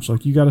 counter punch.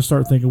 Like you got to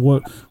start thinking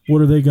what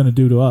are they going to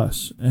do to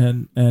us,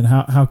 and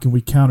how can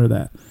we counter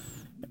that?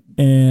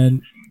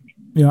 And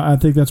I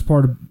think that's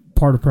part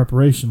of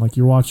preparation. Like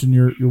you're watching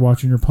your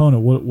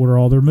opponent. What are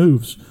all their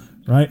moves,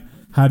 right?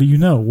 How do you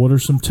know? What are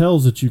some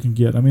tells that you can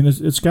get? I mean,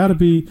 it's got to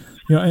be,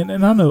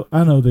 and I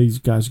know these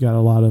guys got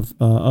a lot of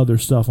other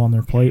stuff on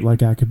their plate,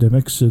 like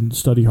academics and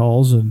study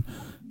halls and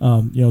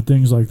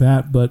things like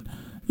that. But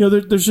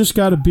there's just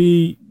got to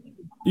be,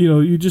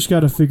 you just got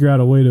to figure out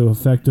a way to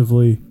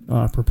effectively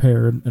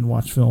prepare and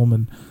watch film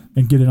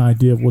and get an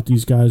idea of what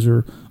these guys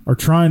are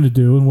trying to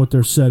do and what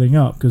they're setting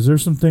up. Because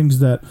there's some things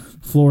that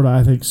Florida,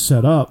 I think,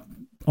 set up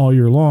all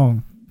year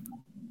long,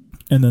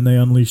 and then they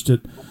unleashed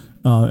it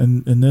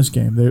in this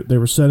game. They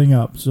were setting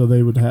up so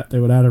they would add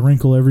a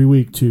wrinkle every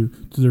week to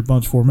their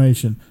bunch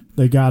formation.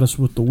 They got us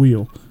with the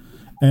wheel,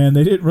 and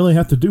they didn't really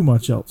have to do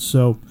much else.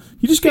 So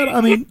you just got. I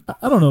mean,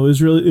 I don't know. Is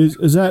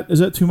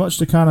that too much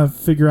to kind of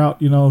figure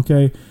out?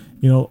 Okay,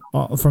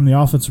 from the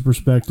offensive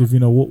perspective,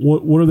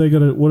 what are they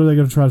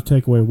gonna try to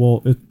take away?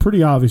 Well, it's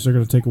pretty obvious they're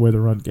gonna take away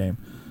the run game.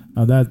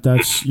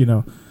 That's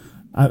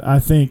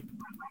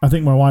I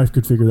think my wife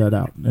could figure that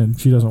out, and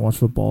she doesn't watch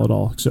football at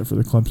all except for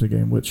the Clemson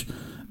game, which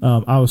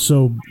I was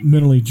so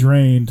mentally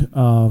drained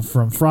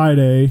from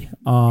Friday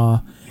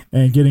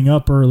and getting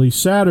up early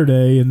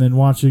Saturday and then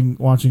watching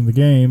the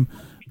game.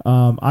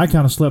 I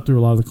kind of slept through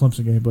a lot of the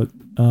Clemson game, but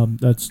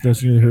that's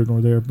neither here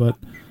nor there. But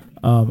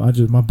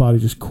my body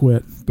just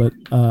quit. But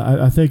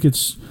I think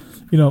it's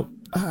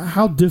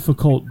how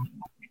difficult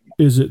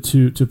is it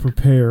to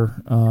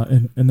prepare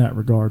in that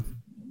regard?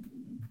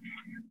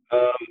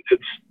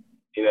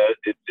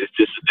 It's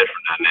just a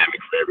different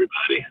dynamic for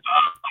everybody.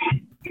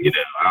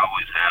 I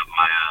always have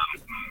I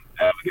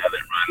have a guy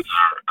that runs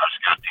our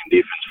scout team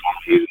defense for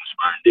me. He's an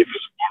aspiring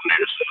defensive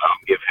coordinator, so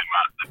I'll give him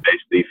the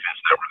base defense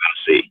that we're going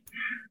to see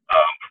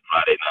for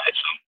Friday night.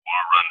 So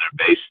we'll run their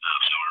base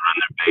stuff. So we run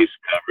their base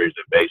coverage,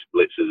 their base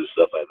blitzes and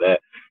stuff like that.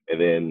 And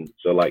then,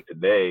 so like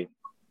today,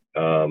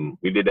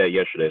 we did that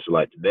yesterday. So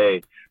like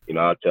today,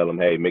 I'll tell them,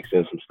 hey, mix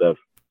in some stuff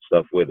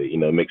with it,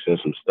 mix in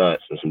some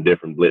stunts and some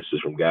different blitzes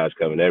from guys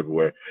coming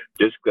everywhere,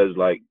 just because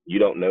like you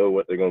don't know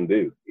what they're going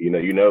to do.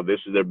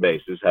 This is their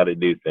base, this is how they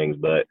do things,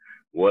 but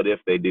what if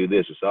they do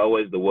this? It's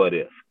always the what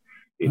if,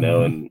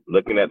 and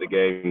looking at the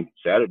game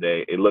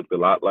Saturday, it looked a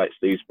lot like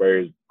Steve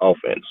Spurrier's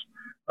offense.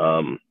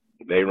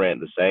 They ran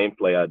the same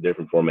play out of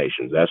different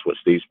formations. That's what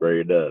Steve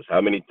Spurrier does.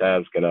 How many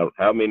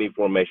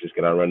formations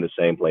can I run the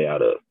same play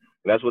out of?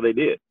 And that's what they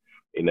did.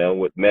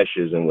 With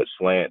meshes and with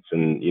slants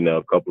and,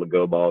 a couple of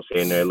go balls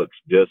here and there, looks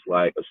just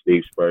like a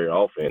Steve Spurrier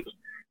offense.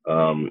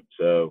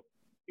 So,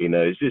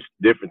 it's just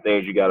different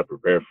things you got to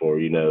prepare for.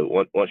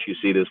 Once you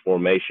see this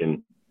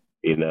formation,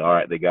 all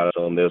right, they got us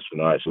on this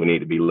one. All right, so we need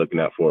to be looking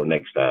out for it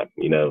next time,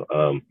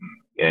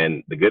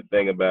 and the good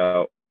thing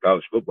about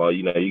college football,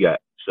 you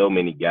got so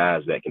many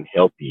guys that can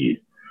help you,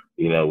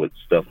 with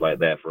stuff like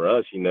that. For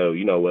us,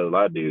 what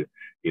I do.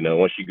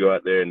 Once you go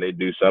out there and they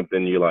do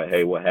something, you're like,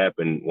 hey, what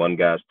happened? One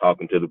guy's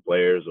talking to the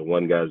players or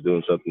one guy's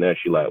doing something else.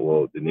 You're like,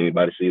 well, did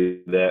anybody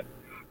see that?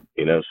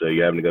 So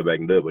you're having to go back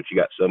and do it. But you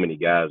got so many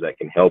guys that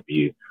can help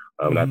you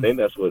And I think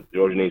that's what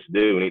Georgia needs to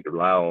do. We need to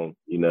rely on,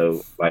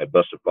 like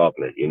Buster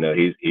Faulkner.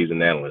 He's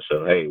an analyst.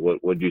 So, hey,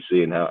 what do you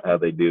see and how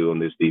they do on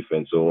this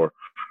defense? Or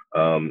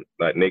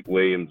like Nick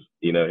Williams,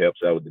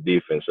 helps out with the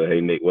defense. So,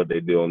 hey, Nick, what they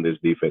do on this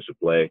defensive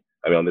play?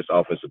 On this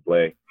offensive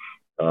play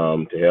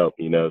to help,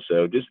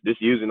 So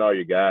just using all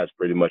your guys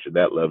pretty much at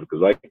that level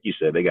because, like you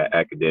said, they got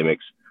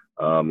academics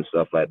and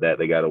stuff like that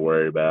they got to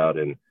worry about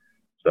and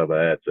stuff like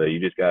that. So you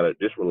just gotta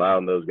rely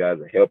on those guys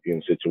to help you in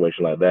a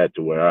situation like that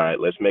to where, all right,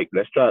 let's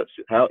try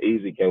how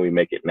easy can we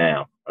make it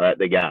now? All right,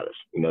 they got us.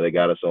 They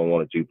got us on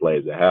 1 or 2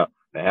 plays. How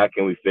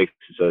can we fix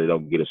it so they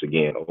don't get us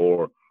again?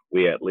 Or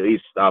we at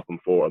least stop them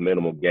for a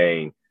minimal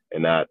gain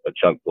and not a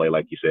chunk play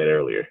like you said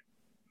earlier.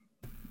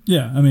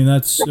 Yeah,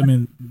 that's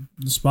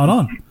spot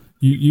on.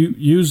 You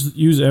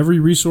use every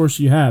resource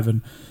you have,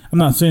 and I'm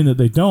not saying that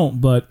they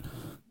don't, but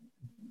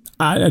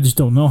I just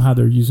don't know how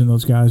they're using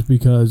those guys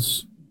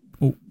because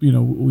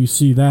we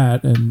see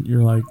that, and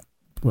you're like,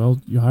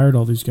 well, you hired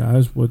all these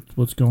guys.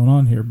 What's going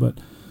on here? But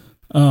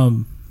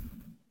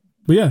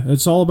yeah,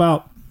 it's all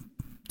about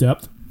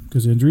depth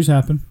because injuries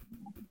happen,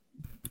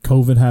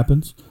 COVID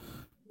happens,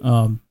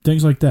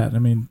 things like that.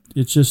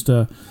 It's just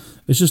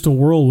a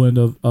whirlwind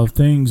of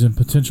things and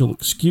potential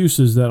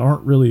excuses that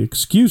aren't really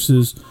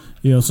excuses.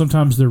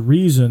 Sometimes they're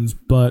reasons,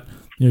 but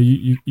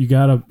you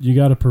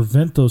gotta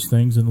prevent those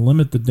things and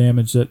limit the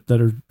damage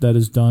that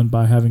is done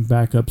by having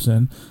backups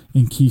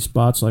in key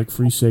spots like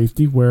free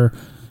safety. Where,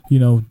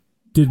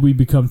 did we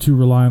become too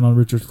reliant on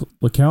Richard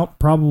LeCounte?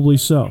 Probably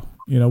so.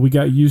 We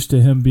got used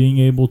to him being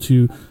able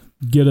to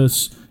get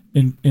us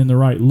in the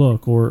right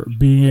look or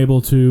being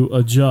able to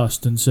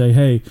adjust and say,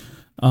 hey,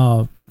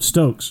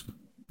 Stokes,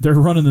 they're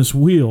running this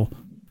wheel.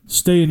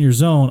 Stay in your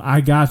zone.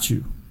 I got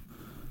you.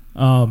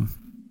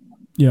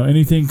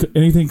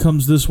 Anything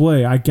comes this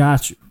way, I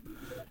got you.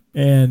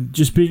 And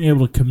just being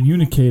able to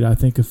communicate, I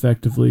think,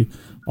 effectively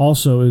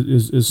also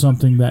is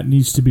something that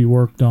needs to be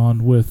worked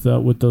on with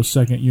those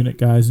second unit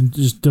guys and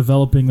just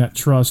developing that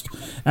trust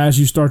as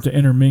you start to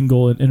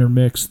intermingle and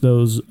intermix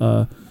those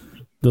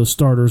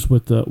starters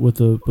with the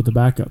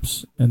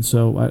backups. And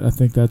so I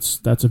think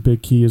that's a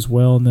big key as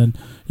well. And then,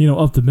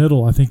 up the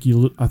middle, I think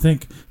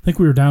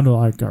we were down to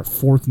like our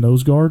 4th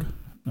nose guard.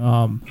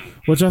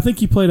 Which I think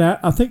he played at.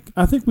 I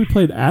think we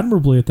played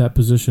admirably at that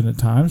position at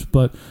times,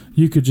 but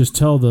you could just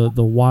tell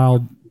the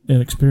wild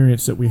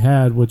inexperience that we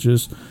had, which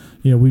is,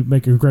 we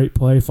make a great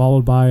play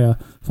followed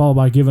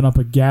by giving up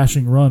a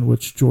gashing run,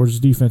 which Georgia's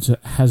defense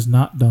has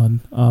not done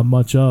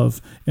much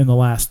of in the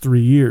last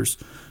 3 years.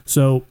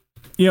 So,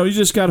 you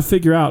just got to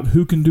figure out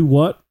who can do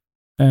what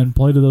and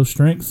play to those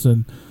strengths,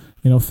 and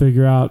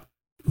figure out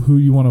who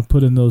you want to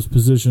put in those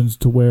positions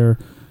to where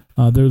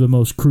they're the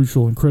most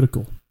crucial and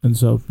critical. And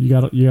so you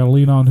gotta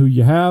lean on who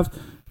you have,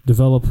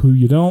 develop who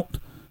you don't,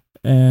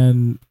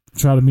 and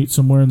try to meet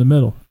somewhere in the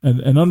middle.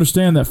 And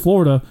understand that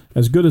Florida,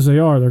 as good as they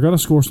are, they're going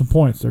to score some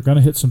points. They're going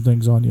to hit some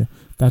things on you.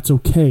 That's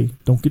okay.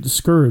 Don't get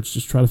discouraged.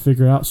 Just try to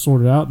figure it out,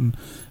 sort it out, and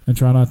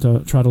try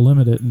to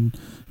limit it. And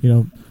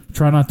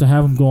try not to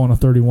have them go on a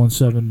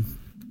 31-7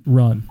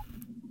 run.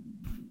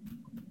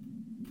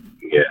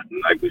 Yeah,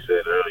 like we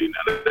said earlier,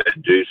 that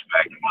juice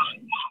factor was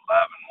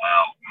alive and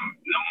well.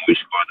 When we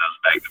scored those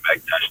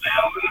back-to-back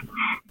touchdowns,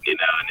 and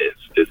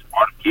it's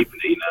part of keeping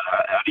it.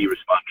 How do you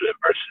respond to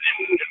adversity?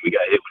 And we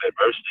got hit with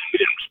adversity, and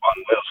we didn't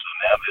respond well. So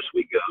now this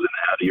week goes,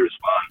 and how do you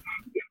respond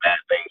when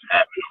bad things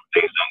happen,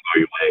 things don't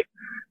go your way?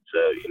 So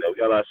we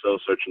got a lot of soul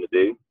searching to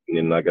do.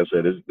 And like I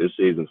said, this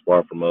season's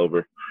far from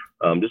over.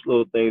 Just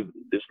little things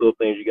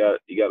you got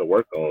to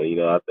work on.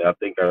 I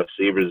think our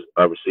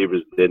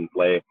receivers didn't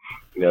play,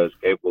 as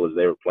capable as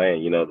they were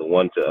playing. The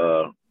one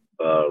to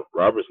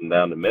Robertson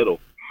down the middle,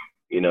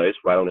 it's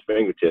right on his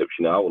fingertips.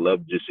 I would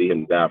love to just see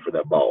him die for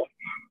that ball.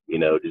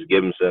 Just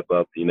give himself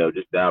up.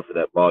 Just die for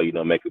that ball.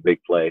 Make a big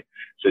play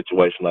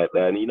situation like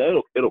that, and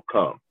it'll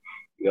come.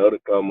 It'll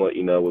come with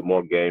with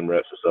more game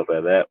reps and stuff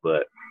like that.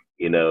 But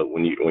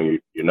when your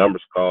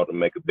number's called to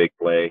make a big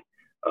play,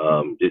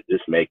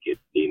 just make it.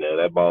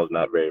 That ball's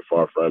not very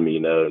far from me.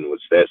 And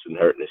with Stetson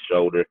hurting his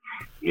shoulder,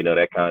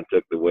 that kind of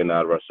took the wind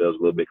out of ourselves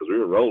a little bit because we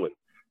were rolling.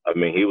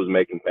 He was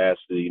making passes.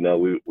 We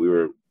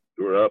were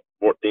up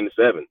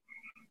 14-7.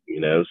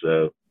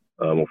 So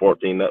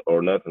 14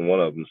 or nothing, one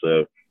of them.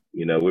 So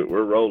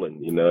we're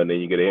rolling. And then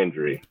you get an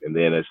injury, and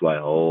then it's like,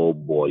 oh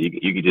boy,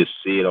 you could just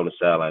see it on the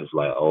sideline. It's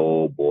like,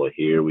 oh boy,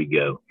 here we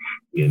go.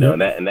 And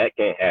that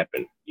can't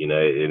happen.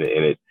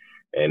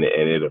 And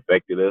it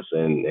affected us,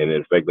 and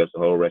it affected us the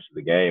whole rest of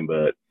the game.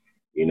 But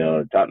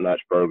a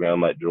top-notch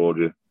program like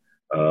Georgia,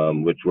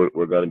 which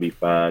we're going to be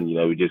fine.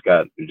 We just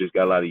got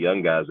a lot of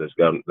young guys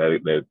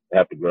that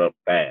have to grow up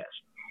fast,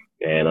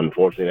 and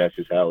unfortunately, that's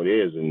just how it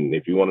is. And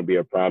if you want to be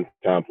a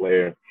prime-time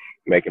player,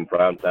 making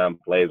prime-time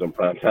plays on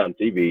prime-time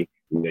TV,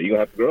 you're gonna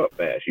have to grow up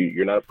fast.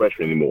 You're not a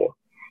freshman anymore.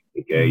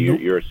 Okay,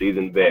 you're a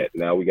seasoned vet.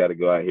 Now we got to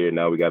go out here.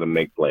 Now we got to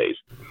make plays.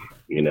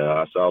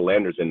 I saw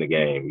Landers in the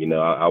game.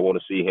 I want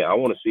to see him. I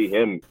want to see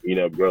him,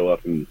 grow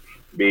up and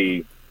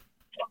be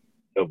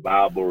a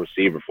viable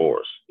receiver for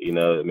us.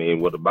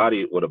 With a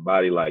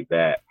body like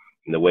that,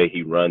 and the way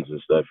he runs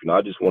and stuff.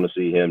 I just want to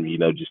see him,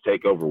 just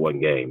take over one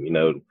game,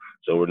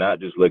 So we're not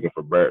just looking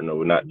for Burton, or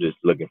we're not just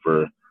looking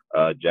for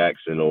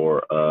Jackson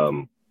or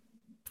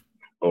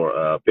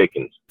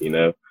Pickens.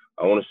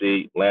 I want to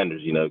see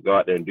Landers, go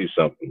out there and do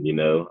something.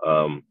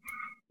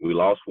 We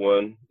lost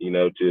one,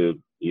 to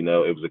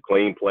it was a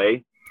clean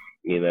play.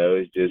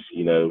 It's just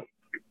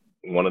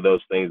one of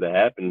those things that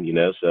happen.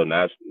 So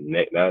now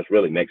it's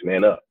really next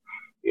man up.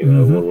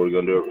 What we're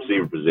going to do at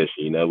receiver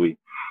position.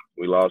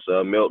 We lost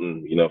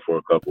Milton, for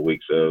a couple of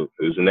weeks, so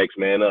who's the next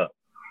man up?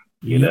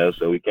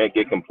 So we can't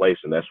get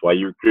complacent. That's why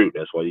you recruit.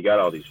 That's why you got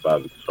all these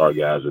 5-star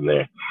guys in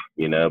there,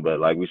 But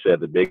like we said,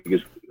 the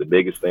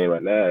biggest thing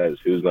right now is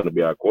who's going to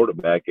be our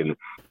quarterback, and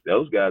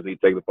those guys need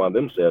to take it upon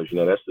themselves.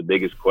 That's the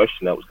biggest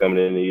question that was coming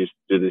into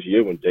this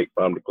year when Jake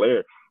Fromm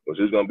declared was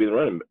who's going to be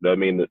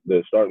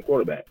the starting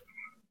quarterback.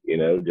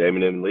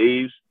 Jamin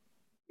leaves.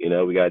 We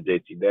got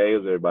JT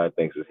Dales. Everybody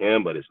thinks it's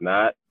him, but it's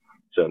not.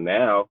 So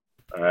now,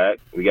 all right,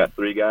 we got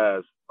 3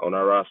 guys on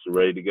our roster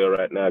ready to go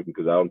right now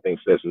because I don't think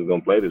Stetson's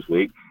going to play this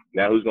week.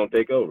 Now who's going to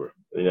take over?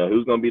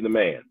 Who's going to be the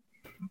man?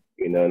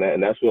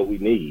 And that's what we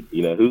need.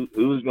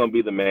 Who's going to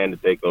be the man to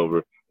take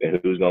over, and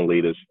who's going to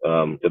lead us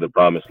to the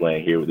promised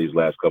land here with these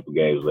last couple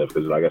games left?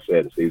 Because like I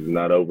said, the season's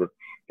not over,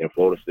 and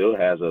Florida still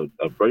has a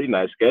pretty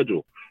nice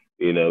schedule,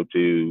 to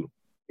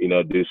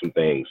do some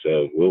things.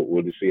 So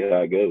we'll just see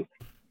how it goes.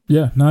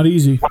 Yeah, not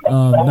easy.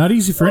 Not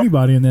easy for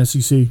anybody in the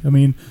SEC. I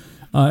mean,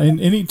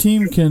 and any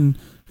team can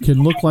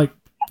look like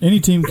any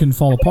team can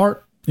fall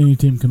apart. Any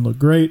team can look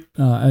great,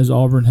 as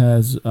Auburn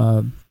has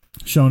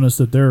shown us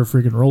that they're a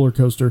freaking roller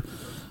coaster.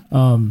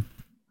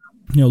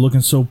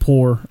 Looking so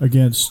poor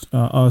against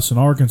us in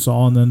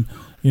Arkansas, and then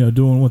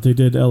doing what they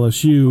did to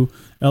LSU.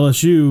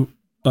 LSU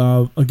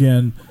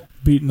again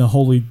beating the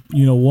holy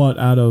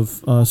out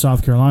of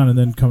South Carolina, and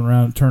then turning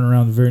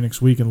around the very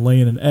next week and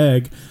laying an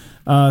egg.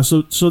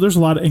 So there's a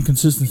lot of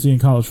inconsistency in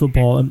college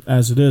football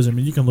as it is. I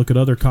mean, you can look at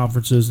other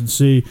conferences and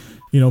see,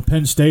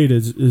 Penn State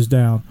is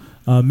down.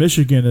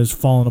 Michigan is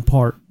falling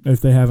apart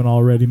if they haven't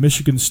already.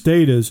 Michigan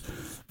State is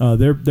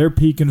they're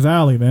peak and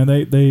valley, man.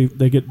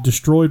 They get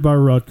destroyed by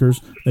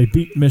Rutgers. They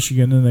beat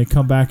Michigan, and they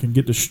come back and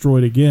get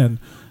destroyed again.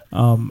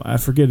 I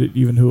forget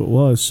even who it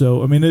was.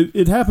 So I mean,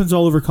 it happens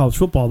all over college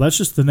football. That's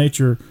just the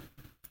nature.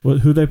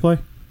 Who they play?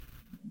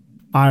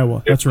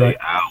 Iowa. That's right.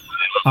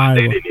 Iowa.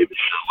 They didn't even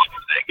show up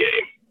for that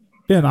game.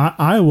 Yeah, and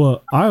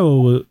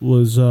Iowa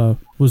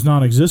was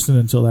non-existent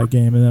until that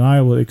game, and then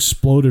Iowa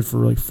exploded for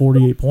like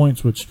 48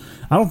 points, which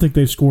I don't think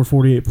they've scored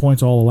 48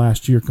 points all of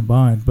last year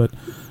combined. But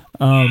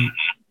and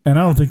I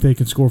don't think they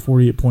can score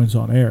 48 points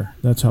on air.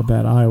 That's how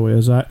bad Iowa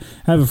is. I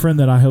have a friend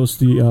that I host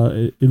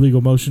the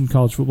Illegal Motion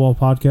college football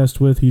podcast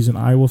with. He's an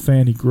Iowa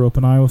fan. He grew up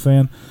an Iowa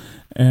fan,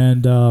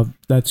 and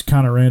that's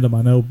kind of random,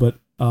 I know, but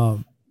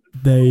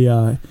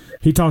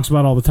he talks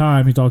about all the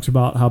time. He talks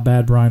about how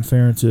bad Brian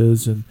Ferentz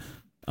is, and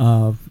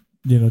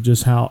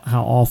just how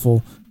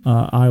awful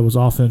Iowa's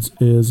offense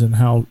is and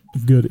how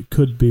good it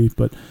could be.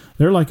 But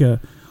they're like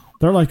a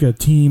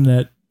team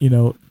that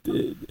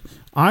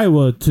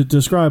Iowa, to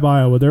describe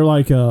Iowa, they're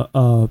like an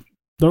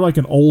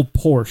old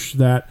Porsche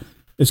that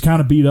is kind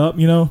of beat up.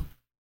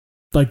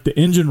 Like the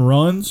engine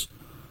runs,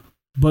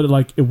 but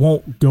it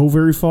won't go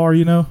very far.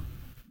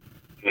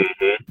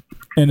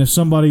 And if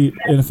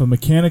a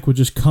mechanic would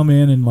just come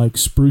in and like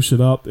spruce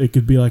it up, it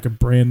could be like a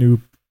brand new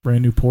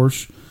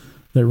Porsche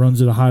that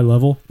runs at a high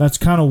level. That's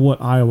kind of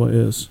what Iowa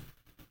is.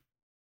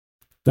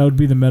 That would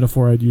be the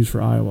metaphor I'd use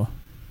for Iowa.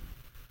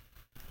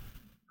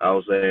 I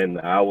was saying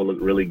Iowa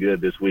looked really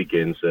good this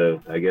weekend,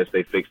 so I guess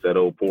they fixed that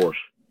old Porsche.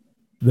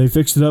 They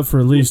fixed it up for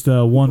at least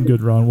one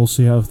good run. We'll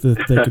see how they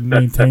can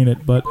maintain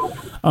it. But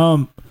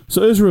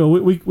so Israel,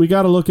 we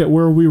got to look at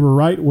where we were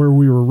right, where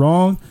we were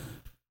wrong.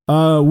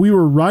 We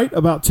were right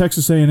about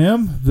Texas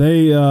A&M.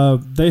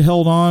 They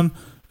held on,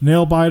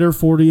 nail biter,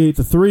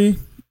 48-3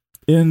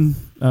 in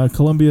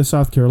Columbia,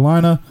 South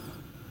Carolina.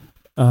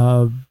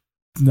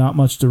 Not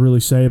much to really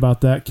say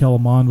about that.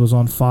 Kellen Mond was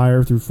on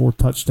fire through 4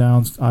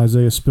 touchdowns.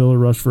 Isaiah Spiller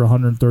rushed for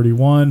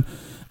 131.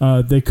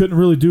 They couldn't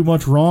really do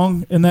much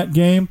wrong in that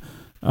game.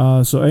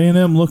 So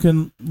A&M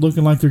looking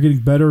like they're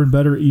getting better and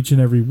better each and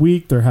every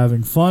week. They're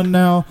having fun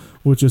now,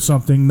 which is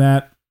something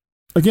that,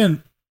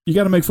 again, you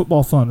got to make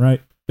football fun,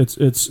 right?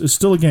 It's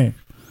still a game.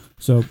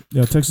 So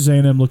Texas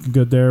A&M looking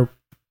good there.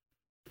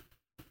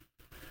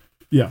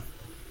 Yeah.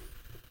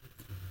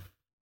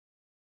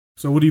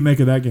 So what do you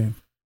make of that game?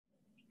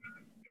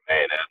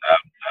 Man,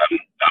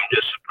 I'm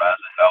just surprised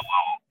at how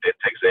well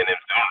Texas A&M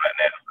is doing right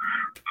now.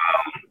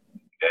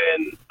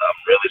 And I'm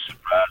really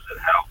surprised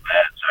at how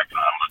bad South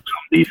Carolina looks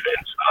on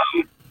defense.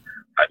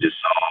 I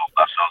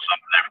saw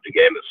something after the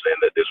game that's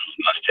saying that this was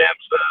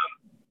Muschamp's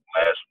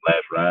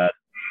last ride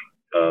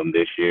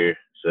this year.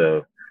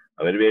 So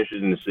it'll be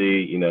interesting to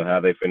see, how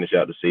they finish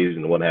out the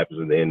season and what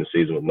happens at the end of the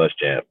season with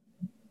Muschamp.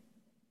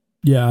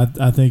 Yeah,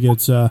 I think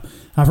it's. I've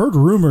heard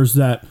rumors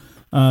that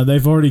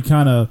they've already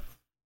kind of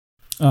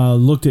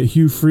looked at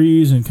Hugh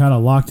Freeze and kind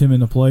of locked him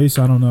into place.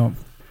 I don't know.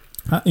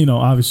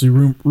 Obviously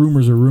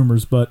rumors are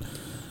rumors, but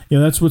Yeah,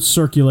 that's what's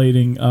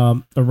circulating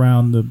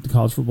around the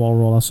college football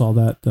world. I saw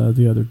that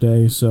the other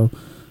day. So,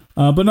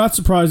 but not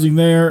surprising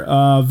there.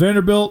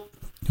 Vanderbilt,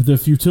 the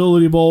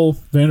Futility Bowl.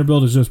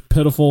 Vanderbilt is just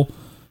pitiful.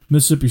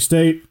 Mississippi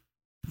State,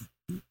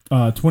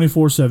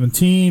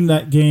 24-17.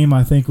 That game,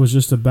 I think, was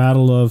just a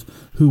battle of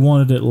who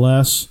wanted it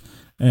less,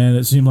 and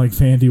it seemed like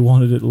Vandy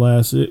wanted it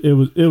less.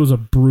 It was a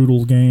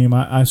brutal game.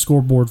 I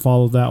scoreboard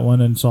followed that one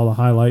and saw the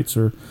highlights,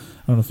 or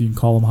I don't know if you can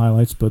call them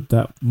highlights, but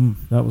that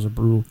was a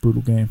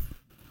brutal game.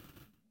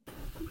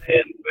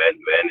 And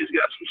Vandy's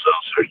got some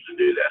soul searching to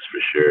do, that's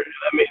for sure.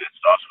 I mean, it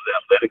starts with the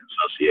athletic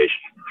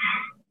association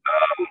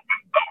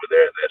over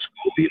there at that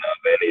school. You know,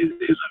 Vandy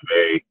is a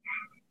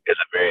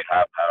very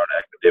high-powered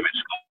academic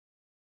school.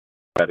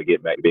 Try to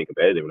get back to being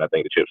competitive, and I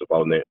think the chips will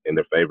fall in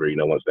their favor. You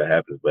know, once that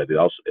happens. But it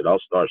all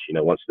starts. You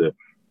know, once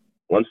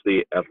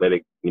the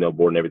athletic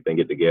board and everything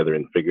get together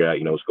and figure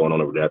out what's going on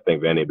over there. I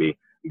think Vandy will be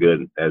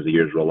good as the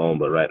years roll on.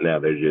 But right now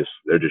they're just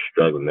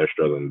struggling. They're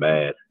struggling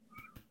bad.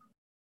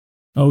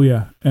 Oh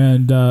yeah,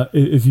 and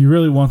if you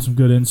really want some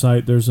good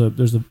insight, there's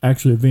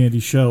actually a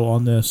Vandy show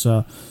on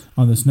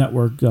this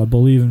network.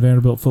 Believe in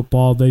Vanderbilt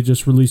Football. They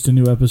just released a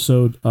new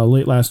episode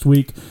late last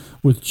week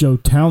with Joe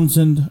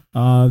Townsend.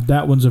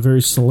 That one's a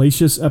very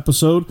salacious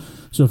episode.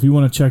 So if you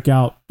want to check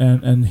out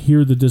and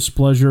hear the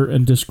displeasure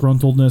and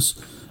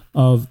disgruntledness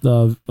of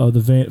the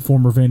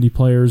former Vandy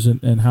players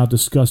and how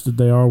disgusted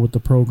they are with the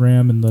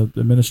program and the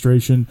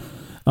administration.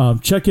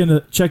 Check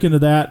into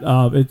that.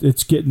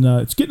 It's getting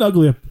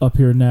ugly up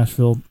here in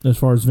Nashville as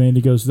far as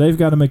Vandy goes. They've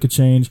got to make a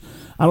change.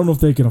 I don't know if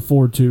they can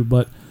afford to,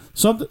 but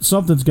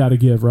something's got to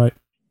give, right?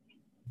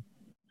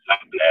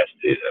 Something has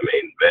to. I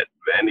mean,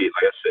 Vandy,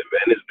 like I said,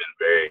 Vandy's been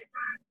very,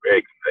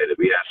 very competitive.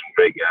 We have some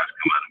great guys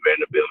come out of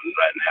Vanderbilt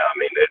right now. I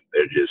mean,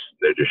 they're just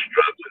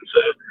struggling.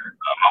 So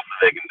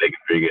hopefully they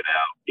can figure it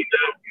out.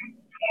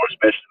 For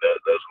especially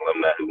those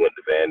alumni who went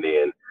to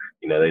Vandy and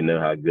they know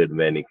how good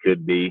Vandy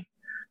could be.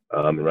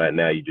 And right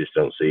now you just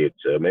don't see it.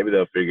 So maybe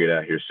they'll figure it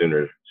out here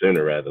sooner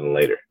rather than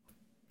later.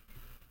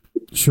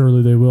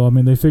 Surely they will. I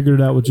mean, they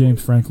figured it out with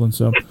James Franklin.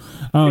 So,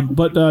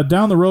 but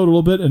down the road a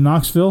little bit in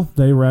Knoxville,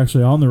 they were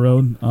actually on the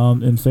road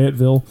in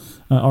Fayetteville.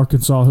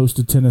 Arkansas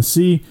hosted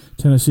Tennessee.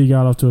 Tennessee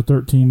got off to a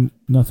 13-0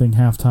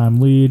 halftime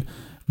lead.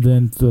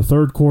 Then the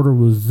third quarter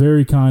was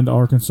very kind to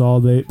Arkansas.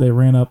 They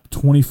ran up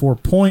 24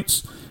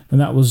 points, and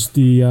that was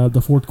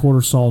the fourth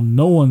quarter saw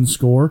no one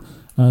score.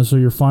 So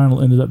your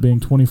final ended up being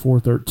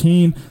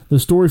 24-13. The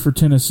story for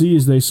Tennessee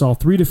is they saw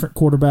three different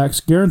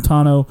quarterbacks.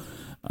 Garantano,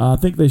 I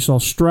think they saw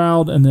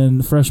Stroud, and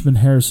then freshman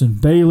Harrison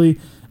Bailey.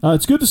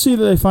 It's good to see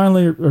that they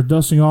finally are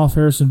dusting off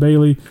Harrison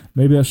Bailey.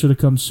 Maybe that should have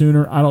come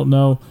sooner. I don't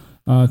know.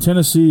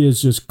 Tennessee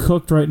is just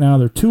cooked right now.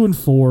 They're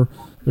 2-4.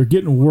 They're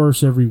getting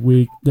worse every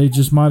week. They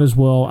just might as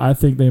well. I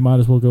think they might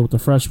as well go with the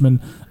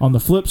freshman. On the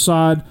flip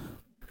side,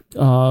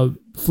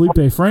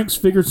 Felipe Franks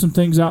figured some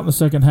things out in the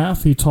second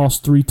half. He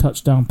tossed 3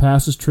 touchdown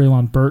passes.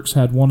 Treylon Burks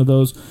had one of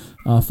those.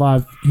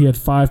 He had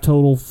 5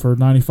 total for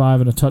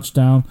 95 and a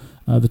touchdown.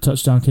 The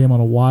touchdown came on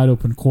a wide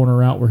open corner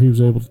route where he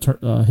was able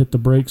to hit the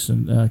brakes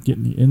and get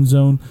in the end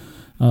zone.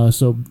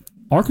 So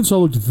Arkansas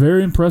looked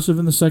very impressive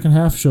in the second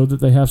half, showed that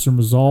they have some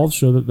resolve,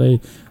 showed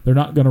that they're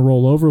not going to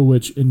roll over,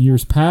 which in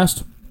years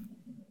past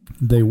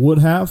they would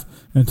have,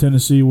 and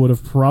Tennessee would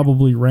have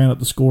probably ran up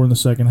the score in the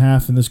second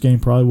half, and this game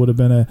probably would have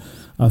been a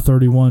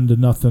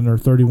 31-0 or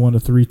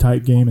 31-3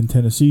 type game in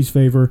Tennessee's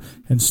favor.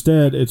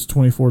 Instead, it's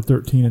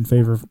 24-13 in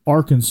favor of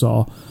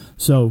Arkansas.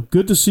 So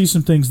good to see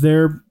some things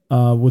there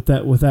with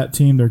that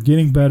team. They're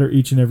getting better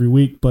each and every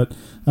week, but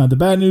the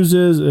bad news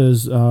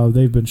is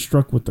they've been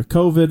struck with the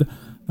COVID.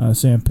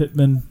 Sam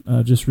Pittman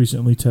just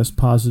recently tested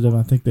positive.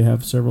 I think they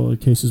have several other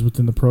cases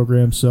within the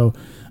program, so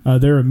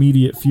their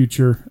immediate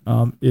future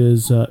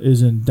is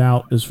in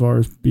doubt as far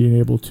as being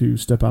able to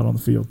step out on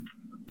the field.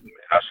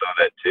 I saw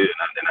that too,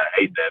 and I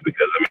hate that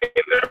because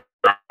they're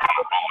on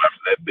a roll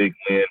after that big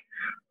win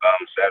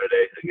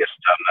Saturday against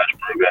a top-notch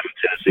program in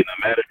Tennessee. No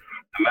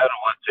matter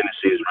what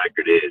Tennessee's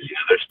record is,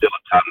 they're still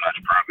a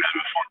top-notch program,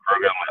 and for a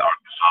program like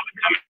Arkansas to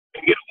come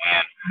and get a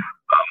win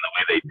the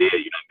way they did,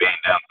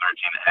 being down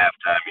 13 at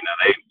halftime,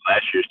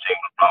 last year's team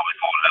would probably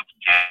fold it up to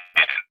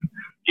 10,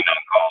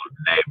 and call it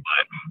a day.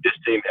 But this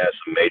team has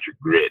some major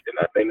grit, and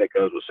I think that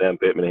comes with Sam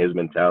Pittman and his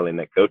mentality and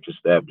that coaching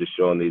staff just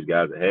showing these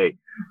guys that, hey,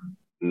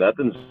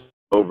 nothing's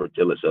over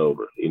till it's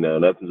over.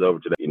 Nothing's over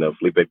today.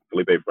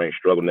 Felipe Franks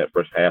struggled in that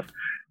first half.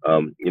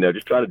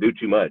 Just try to do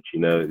too much.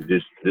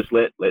 Just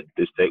let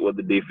take what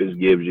the defense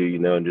gives you.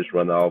 And just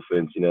run the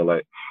offense.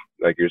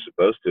 Like you're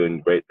supposed to,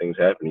 and great things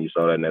happen. You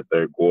saw that in that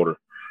third quarter.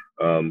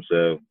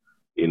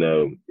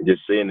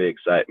 Just seeing the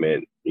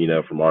excitement,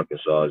 from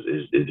Arkansas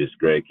is just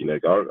great.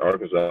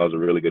 Arkansas is a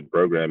really good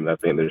program, and I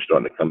think they're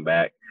starting to come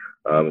back,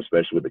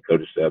 especially with the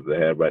coaching staff they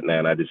have right now.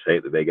 And I just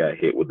hate that they got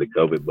hit with the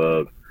COVID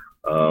bug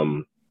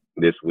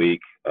this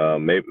week.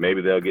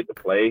 Maybe they'll get to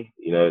play.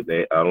 I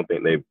don't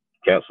think they've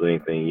canceled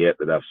anything yet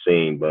that I've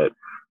seen, but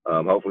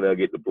hopefully they'll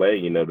get to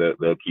play.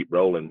 They'll keep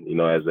rolling,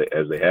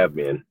 as they have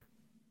been.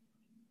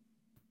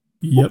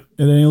 Yep,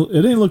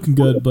 it ain't looking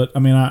good. But I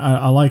mean,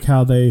 I like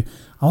how I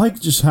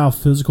like just how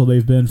physical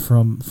they've been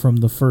from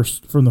the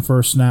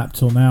first snap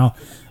till now.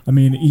 I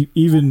mean,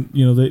 even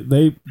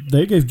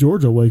they gave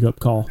Georgia a wake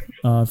up call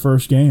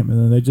first game, and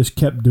then they just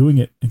kept doing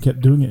it and kept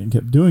doing it and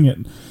kept doing it.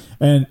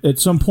 And at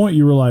some point,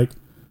 you were like,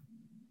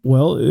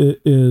 well,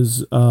 it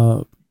is.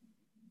 Are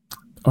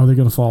they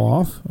going to fall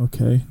off?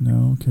 Okay,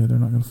 no, okay, they're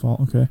not going to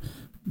fall. Okay,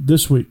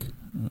 this week,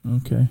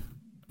 okay,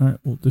 all right.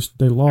 Well,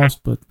 they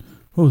lost, but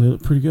they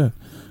look pretty good.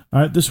 All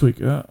right, this week.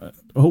 Oh,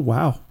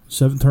 wow.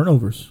 7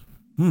 turnovers.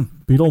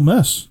 Beat Ole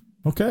Miss.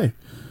 Okay.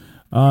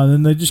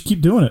 Then they just keep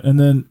doing it. And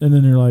then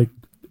you're like,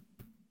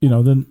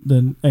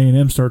 then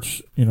A&M starts,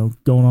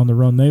 going on the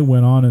run they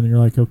went on, and you're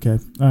like, okay,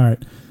 all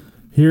right,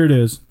 here it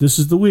is. This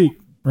is the week,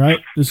 right?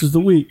 This is the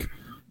week.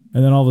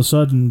 And then all of a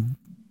sudden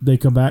they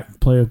come back,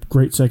 play a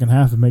great second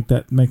half, and make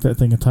that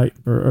thing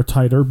a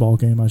tighter ball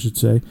game, I should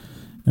say.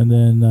 And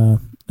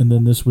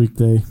then this week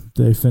they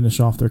finish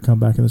off their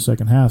comeback in the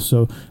second half.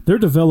 So they're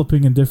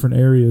developing in different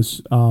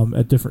areas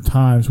at different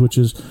times, which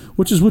is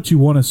what you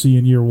want to see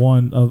in year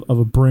one of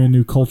a brand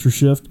new culture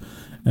shift.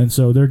 And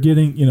so they're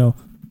getting,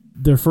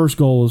 their first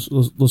goal is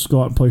let's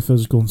go out and play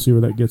physical and see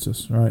where that gets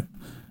us, right?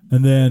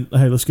 And then,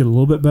 hey, let's get a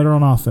little bit better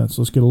on offense.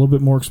 Let's get a little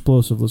bit more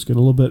explosive. Let's get a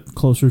little bit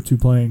closer to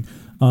playing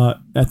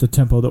at the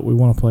tempo that we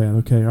want to play at.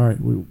 Okay, all right,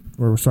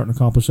 we're starting to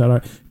accomplish that. All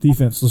right,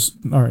 defense.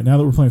 All right, now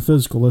that we're playing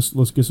physical,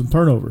 let's get some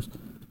turnovers.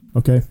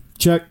 Okay,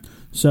 check.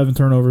 7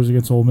 turnovers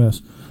against Ole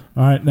Miss.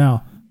 All right,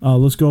 now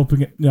let's go up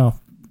again.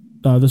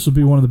 This will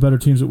be one of the better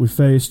teams that we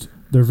faced.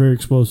 They're very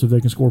explosive. They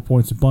can score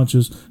points in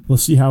bunches.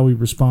 Let's see how we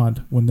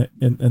respond when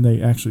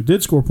they actually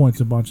did score points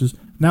in bunches.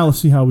 Now let's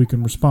see how we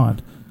can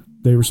respond.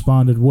 They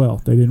responded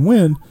well. They didn't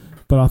win,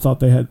 but I thought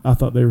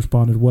they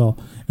responded well.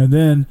 And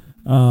then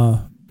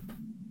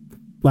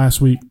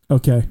last week,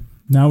 okay,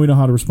 now we know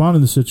how to respond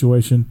in the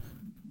situation.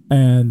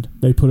 And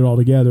they put it all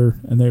together,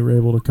 and they were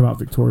able to come out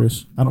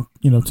victorious.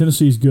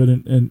 Tennessee's good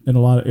in a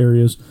lot of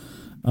areas,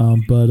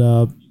 but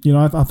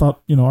I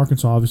thought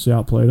Arkansas obviously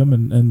outplayed them,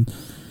 and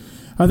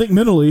I think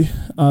mentally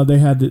they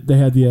had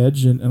the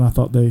edge, and I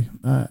thought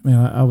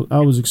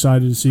I was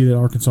excited to see that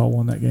Arkansas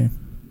won that game.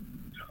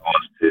 I'm a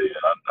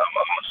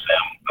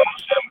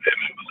Sam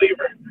Pittman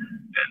believer,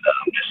 and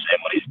I'm just saying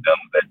what he's done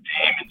with that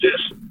team, and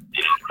just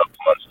a couple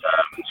months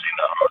time, and seeing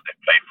how hard they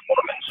play for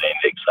him, and seeing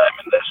the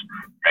excitement that's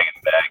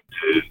bringing back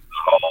to the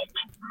Hogs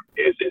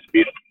is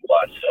beautiful to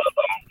watch.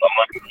 I'm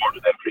looking forward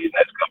to them for these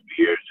next couple of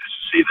years, just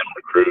to see them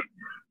recruit,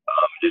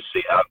 just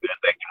see how good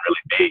they can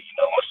really be.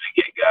 Once they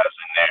get guys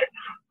in there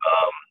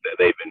that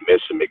they've been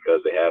missing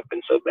because they have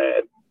been so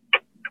bad.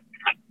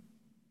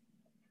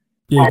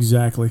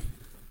 Exactly.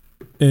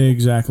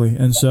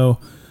 And so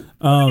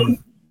the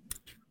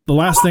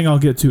last thing I'll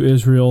get to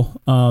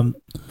Israel,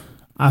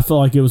 I felt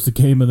like it was the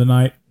game of the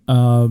night.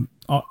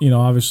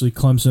 Obviously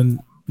Clemson,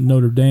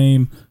 Notre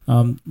Dame,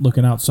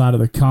 looking outside of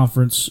the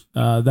conference.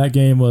 That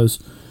game was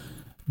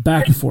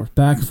back and forth.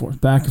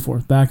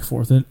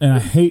 And I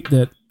hate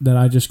that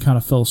I just kind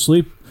of fell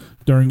asleep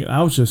during it.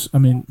 I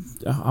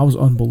was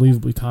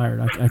unbelievably tired.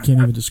 I can't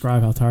even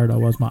describe how tired I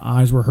was. My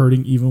eyes were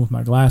hurting even with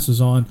my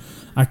glasses on.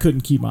 I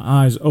couldn't keep my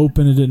eyes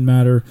open. It didn't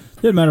matter.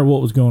 It didn't matter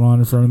what was going on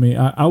in front of me.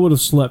 I would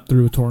have slept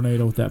through a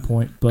tornado at that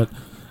point. But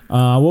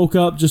I woke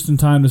up just in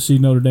time to see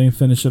Notre Dame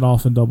finish it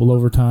off in double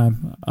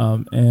overtime.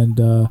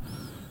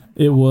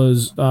 It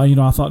was,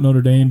 I thought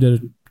Notre Dame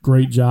did a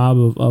great job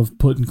of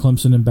putting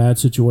Clemson in bad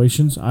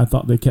situations. I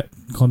thought they kept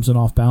Clemson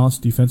off balance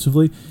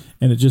defensively,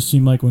 and it just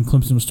seemed like when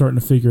Clemson was starting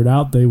to figure it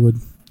out, they would,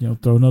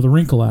 throw another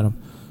wrinkle at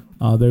them.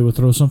 They would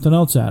throw something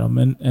else at them,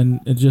 and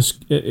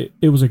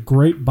it was a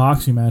great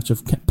boxing match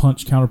of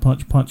punch,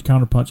 counterpunch, punch,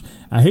 counterpunch.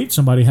 I hate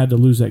somebody had to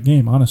lose that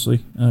game,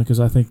 honestly, because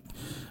I think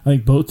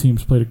both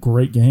teams played a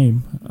great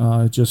game.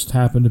 It just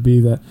happened to be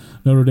that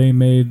Notre Dame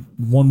made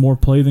one more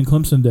play than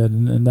Clemson did,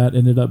 and that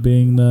ended up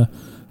being the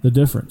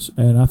difference.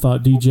 And I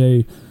thought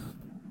DJ,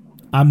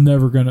 I'm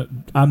never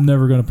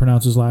gonna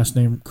pronounce his last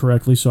name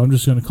correctly, so I'm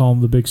just gonna call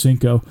him the Big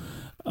Cinco.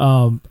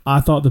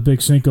 I thought the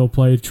Big Cinco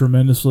played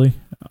tremendously.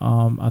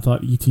 I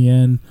thought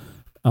ETN,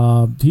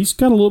 he's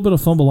got a little bit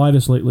of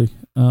fumbleitis lately.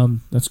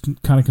 That's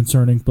kind of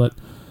concerning, but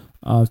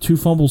 2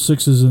 fumble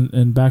sixes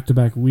in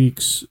back-to-back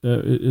weeks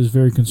is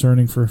very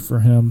concerning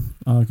for him,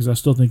 because I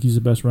still think he's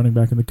the best running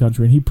back in the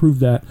country, and he proved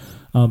that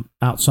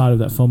outside of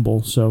that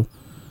fumble. So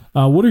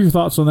what are your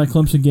thoughts on that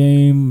Clemson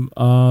game?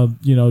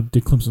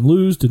 Did Clemson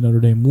lose? Did Notre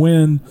Dame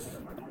win?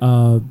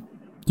 How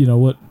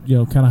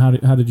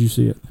did you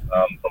see it?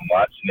 From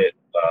watching it,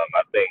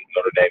 I think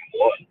Notre Dame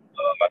won.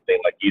 I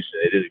think, like you said,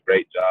 they did a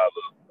great job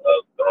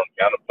of throwing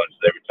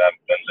counterpunches every time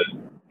Clemson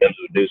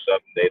would do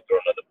something. They throw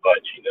another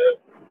punch.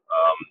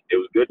 It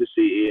was good to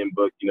see Ian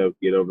Book,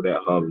 get over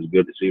that hump. It was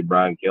good to see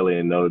Brian Kelly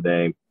and Notre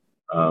Dame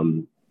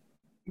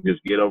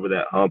just get over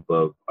that hump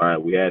of, all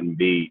right, we hadn't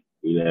beat,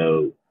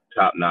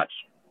 top-notch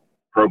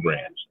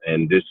programs.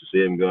 And just to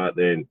see them go out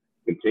there and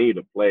continue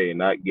to play and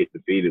not get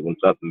defeated when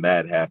something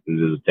bad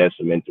happens is a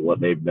testament to what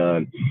they've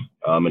done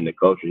and the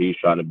culture he's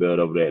trying to build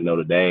over there at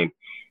Notre Dame.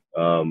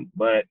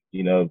 But,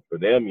 for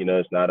them,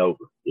 it's not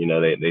over.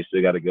 They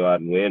still got to go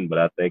out and win. But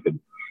I think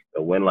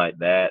a win like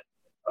that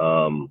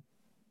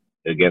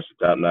against a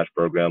top-notch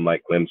program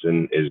like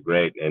Clemson is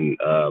great. And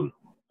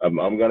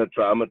I'm gonna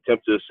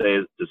attempt to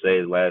say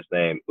his last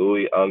name,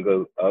 Ui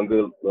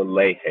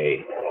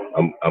Ungalalehe.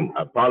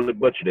 I probably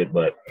butchered it,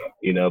 but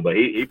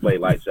he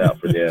played lights out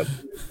for them.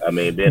 I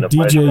mean, being a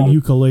DJ freshman,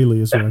 Ukulele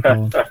is what I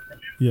call him.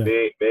 Yeah.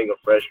 Being a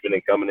freshman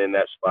and coming in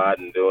that spot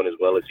and doing as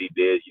well as he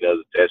did, is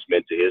a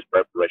testament to his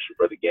preparation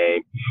for the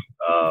game.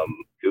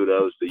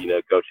 Kudos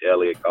to Coach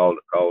Elliott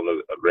calling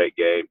a great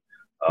game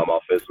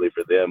offensively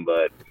for them.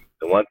 But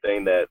the one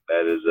thing that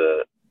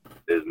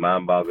is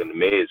mind-boggling to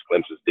me is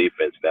Clemson's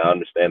defense. Now, I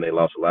understand they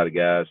lost a lot of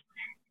guys,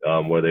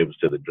 whether it was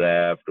to the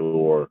draft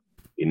or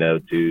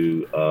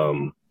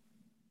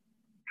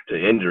to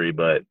injury,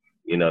 but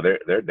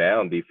they're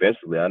down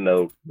defensively. I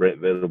know Brent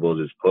Venables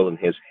is pulling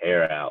his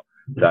hair out,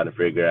 trying to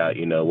figure out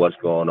what's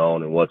going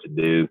on and what to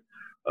do.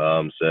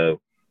 So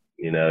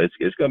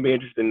it's going to be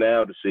interesting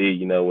now to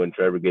see when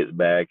Trevor gets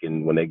back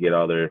and when they get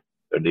all their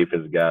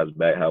defensive guys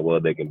back, how well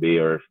they can be,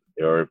 or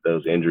if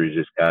those injuries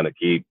just kind of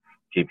keep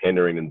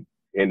hindering them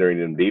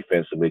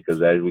defensively.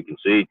 Because as we can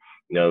see,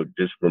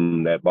 just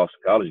from that Boston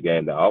College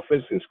game, the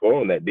offense can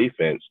score on that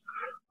defense.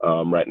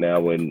 Right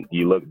now, when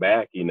you look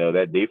back,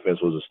 that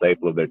defense was a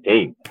staple of their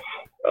team.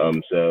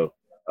 So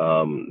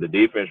the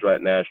defense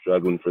right now is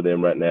struggling for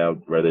them right now,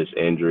 whether it's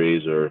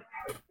injuries or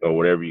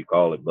whatever you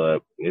call it.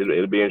 But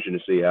it'll be interesting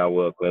to see how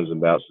well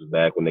Clemson bounces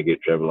back when they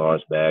get Trevor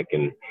Lawrence back,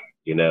 and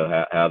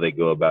how they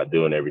go about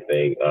doing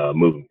everything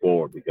moving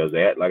forward. Because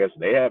like I said,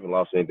 they haven't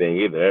lost anything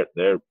either.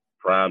 They're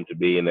primed to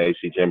be in the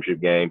AC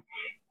Championship game.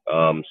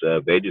 So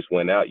if they just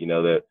went out,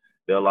 that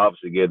they'll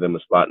obviously give them a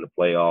spot in the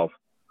playoff.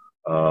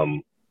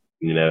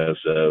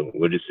 So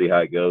we'll just see how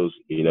it goes,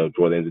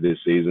 toward the end of this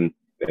season,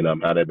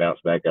 and how they bounce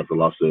back after a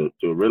loss to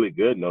a really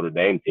good Notre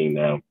Dame team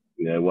now.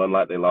 It wasn't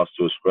like they lost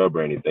to a scrub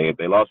or anything. If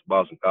they lost to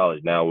Boston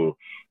College, now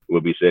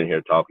we'll be sitting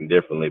here talking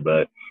differently.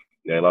 But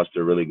they lost to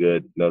a really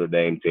good Notre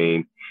Dame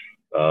team.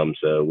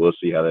 So we'll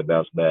see how they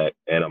bounce back.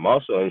 And I'm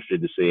also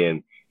interested to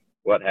seeing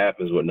what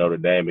happens with Notre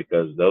Dame,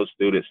 because those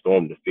students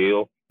stormed the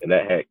field, and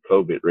that had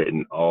COVID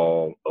written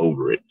all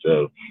over it.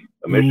 So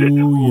I'm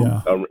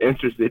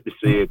interested to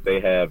see if they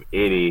have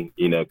any,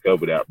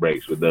 COVID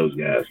outbreaks with those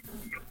guys.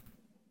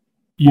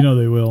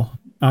 They will.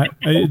 I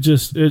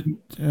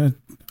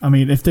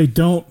mean, if they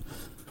don't,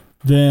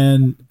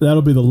 then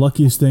that'll be the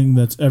luckiest thing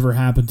that's ever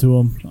happened to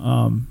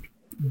them,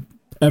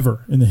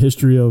 ever in the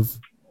history of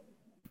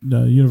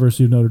the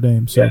University of Notre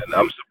Dame. So. Yeah, and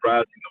I'm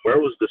surprised. Where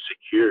was the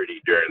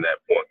security during that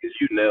point? Because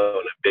in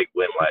a big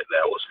win like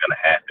that, what's going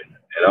to happen?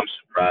 And I'm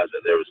surprised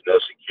that there was no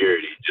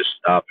security just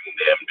stopping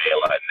them, being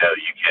like, no,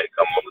 you can't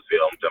come on the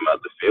field. I'm talking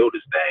about the field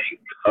is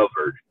dang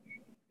covered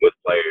with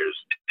players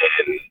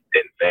and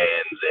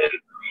fans. And,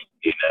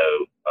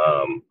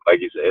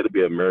 like you said, it'll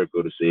be a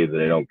miracle to see that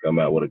they don't come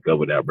out with a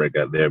COVID outbreak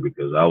out there,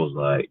 because I was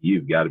like,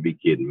 you've got to be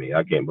kidding me.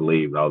 I can't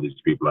believe all these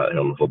people out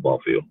here on the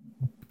football field.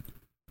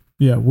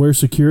 Yeah, where's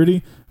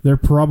security? They're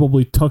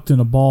probably tucked in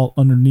a ball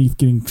underneath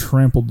getting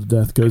trampled to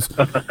death, because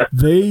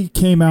they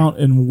came out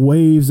in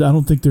waves. I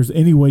don't think there's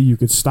any way you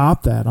could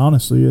stop that,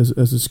 honestly, as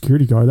a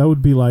security guard. That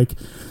would be like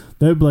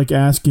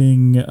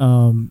asking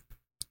an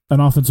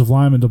offensive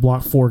lineman to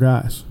block 4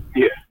 guys.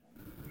 Yeah.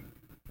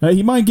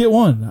 He might get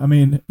one. I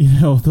mean,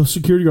 those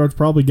security guards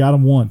probably got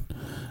him one.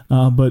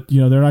 But,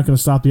 they're not going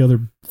to stop the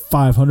other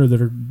 500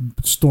 that are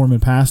storming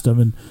past them.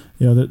 And,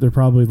 they're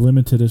probably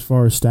limited as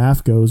far as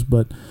staff goes.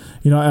 But,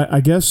 I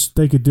guess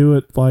they could do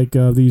it like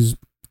these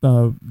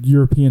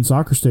European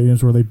soccer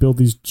stadiums where they build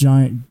these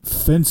giant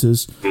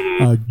fences,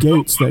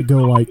 gates that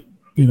go like,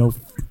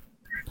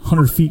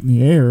 100 feet in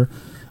the air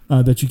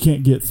that you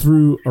can't get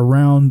through,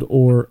 around,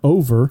 or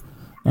over.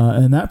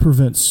 And that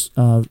prevents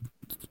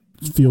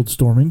field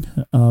storming.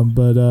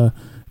 But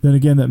then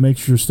again, that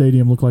makes your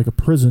stadium look like a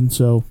prison.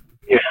 So,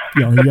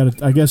 you got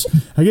to. I guess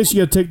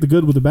you got to take the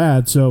good with the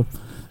bad. So,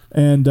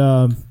 and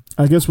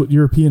I guess what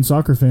European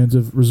soccer fans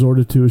have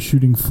resorted to is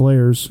shooting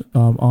flares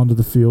onto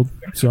the field.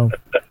 So,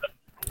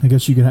 I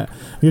guess you could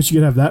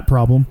have that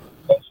problem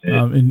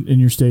in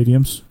your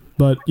stadiums.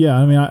 But yeah,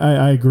 I mean,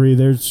 I agree.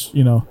 There's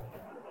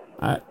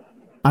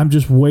I'm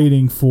just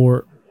waiting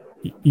for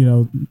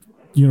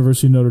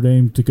University of Notre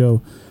Dame to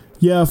go.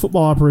 Yeah,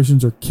 football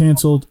operations are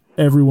canceled.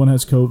 Everyone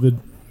has COVID.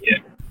 Yeah,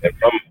 and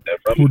from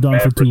we're done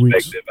for 2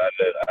 weeks.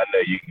 I know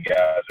you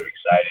guys are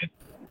excited,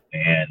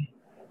 and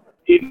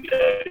you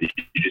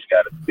just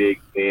got a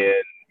big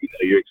win.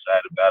 You're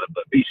excited about it,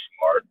 but be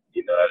smart.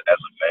 As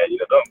a fan,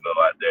 don't go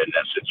out there in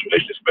that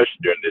situation,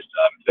 especially during this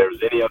time. If there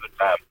was any other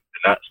time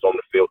to not storm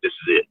the field, this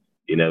is it.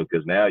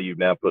 Because now you've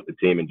put the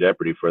team in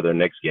jeopardy for their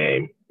next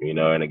game.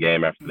 And a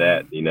game after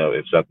that.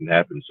 If something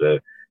happens, so.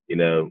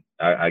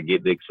 I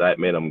get the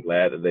excitement. I'm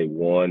glad that they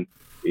won,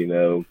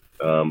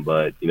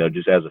 but,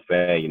 just as a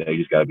fan, you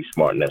just got to be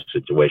smart in that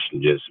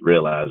situation. Just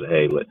realize that,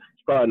 hey, it's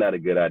probably not a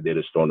good idea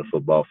to storm the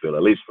football field,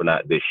 at least for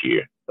not this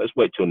year. Let's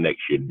wait till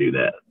next year to do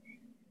that.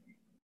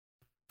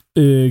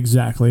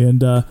 Exactly.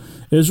 And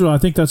Israel, I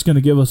think that's going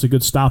to give us a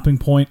good stopping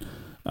point.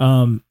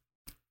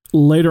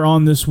 Later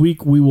on this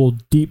week, we will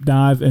deep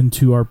dive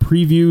into our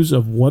previews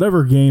of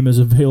whatever game is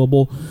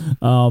available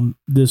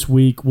this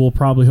week. We'll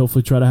probably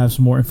hopefully try to have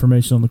some more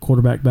information on the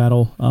quarterback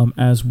battle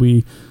as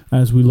we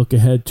look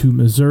ahead to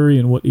Missouri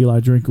and what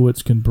Eli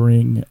Drinkowitz can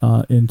bring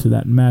into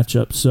that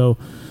matchup. So,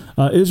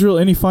 Israel,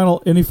 any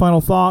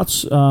final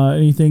thoughts?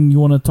 Anything you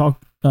want to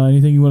talk?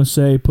 Anything you want to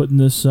say? Putting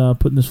this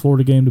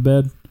Florida game to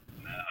bed.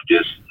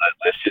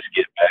 Let's just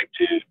get back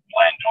to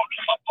playing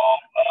Georgia football.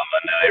 I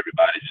know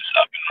everybody's just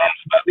up in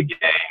arms about the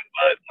game,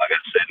 but like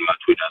I said in my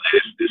tweet,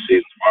 this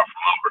season's far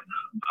from over.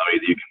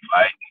 Either you can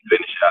fight and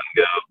finish out and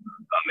go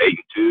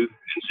 8-2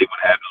 and see what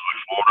happens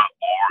with Florida,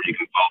 or you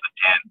can fold the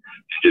tent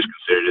and just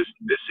consider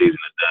this season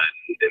a dud.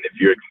 And if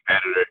you're a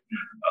competitor,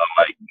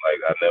 like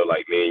I know,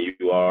 like me and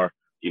you are,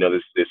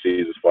 this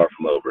season's far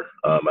from over.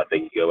 I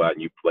think you go out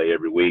and you play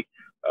every week.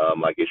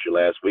 Like it's your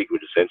last week,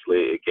 which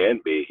essentially it can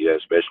be,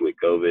 especially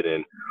with COVID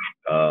and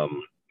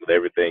with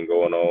everything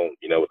going on,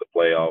 with the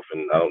playoff.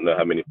 And I don't know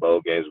how many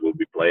bowl games will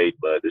be played,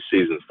 but this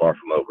season's far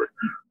from over.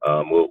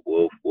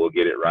 We'll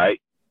get it right,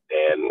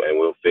 and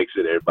we'll fix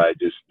it. Everybody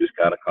just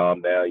kind of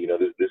calm down.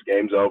 This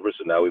game's over,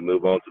 so now we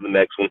move on to the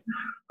next one,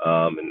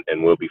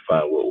 and we'll be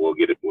fine. We'll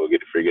get it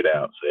figured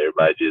out. So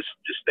everybody just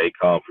stay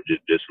calm for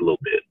just a little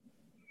bit.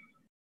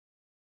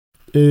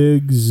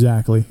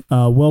 Exactly.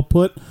 Well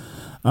put.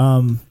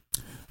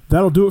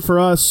 That'll do it for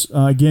us.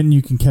 Again,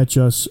 you can catch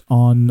us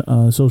on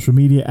social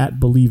media at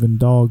Believe in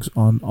Dogs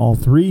on all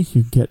three.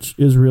 You can catch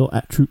Israel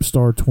at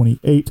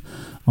TroopStar28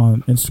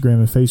 on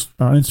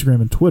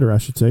Instagram and Twitter, I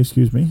should say.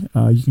 Excuse me.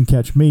 You can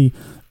catch me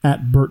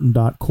at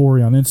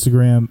Burton.Corey on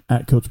Instagram,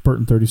 at Coach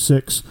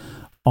Burton36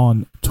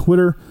 on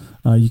Twitter.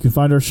 You can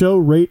find our show,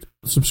 rate,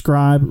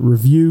 subscribe,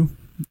 review.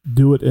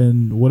 Do it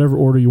in whatever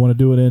order you want to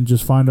do it in.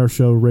 Just find our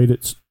show, rate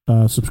it,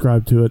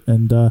 subscribe to it,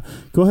 and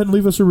go ahead and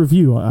leave us a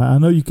review. I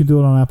know you can do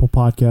it on Apple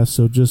Podcasts,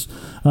 so just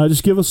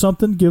give us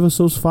something, give us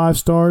those 5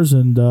 stars,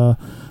 and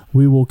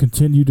we will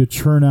continue to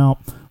churn out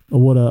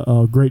what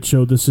a great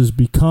show this has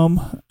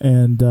become.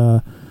 And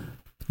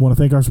want to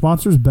thank our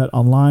sponsors,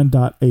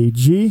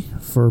 betonline.ag,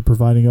 for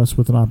providing us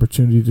with an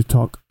opportunity to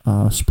talk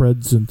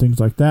spreads and things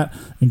like that,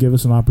 and give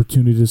us an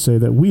opportunity to say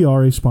that we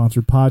are a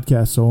sponsored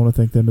podcast, so I want to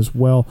thank them as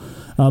well.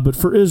 But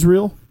for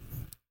Israel,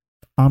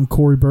 I'm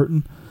Corey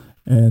Burton,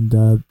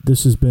 and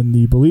this has been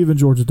the Believe in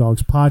Georgia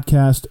Dogs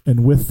podcast.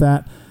 And with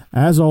that,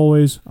 as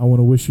always, I want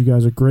to wish you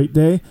guys a great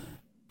day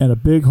and a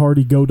big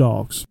hearty Go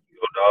Dogs.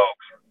 Go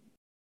Dogs.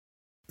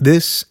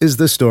 This is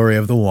the story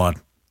of the one.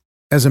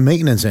 As a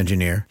maintenance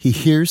engineer, he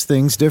hears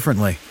things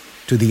differently.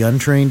 To the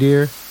untrained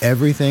ear,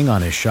 everything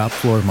on his shop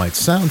floor might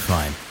sound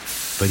fine,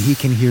 but he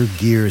can hear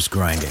gears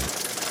grinding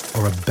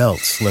or a belt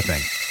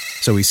slipping.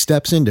 So he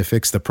steps in to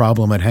fix the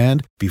problem at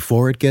hand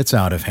before it gets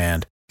out of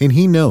hand. And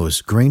he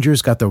knows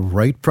Grainger's got the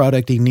right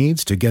product he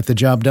needs to get the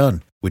job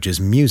done, which is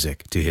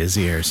music to his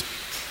ears.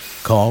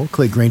 Call,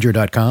 click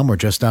Grainger.com, or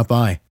just stop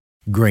by.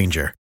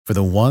 Grainger, for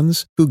the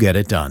ones who get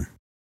it done.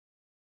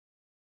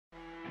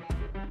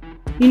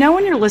 You know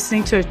when you're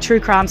listening to a true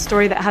crime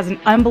story that has an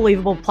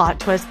unbelievable plot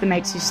twist that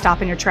makes you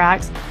stop in your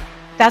tracks?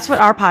 That's what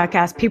our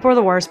podcast, People Are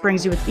the Worst,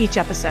 brings you with each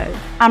episode.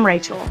 I'm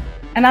Rachel.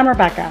 And I'm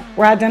Rebecca.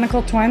 We're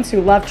identical twins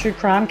who love true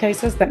crime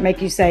cases that make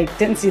you say,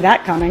 didn't see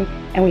that coming,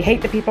 and we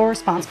hate the people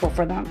responsible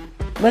for them.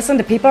 Listen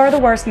to People Are the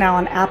Worst now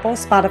on Apple,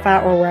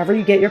 Spotify, or wherever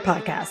you get your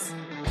podcasts.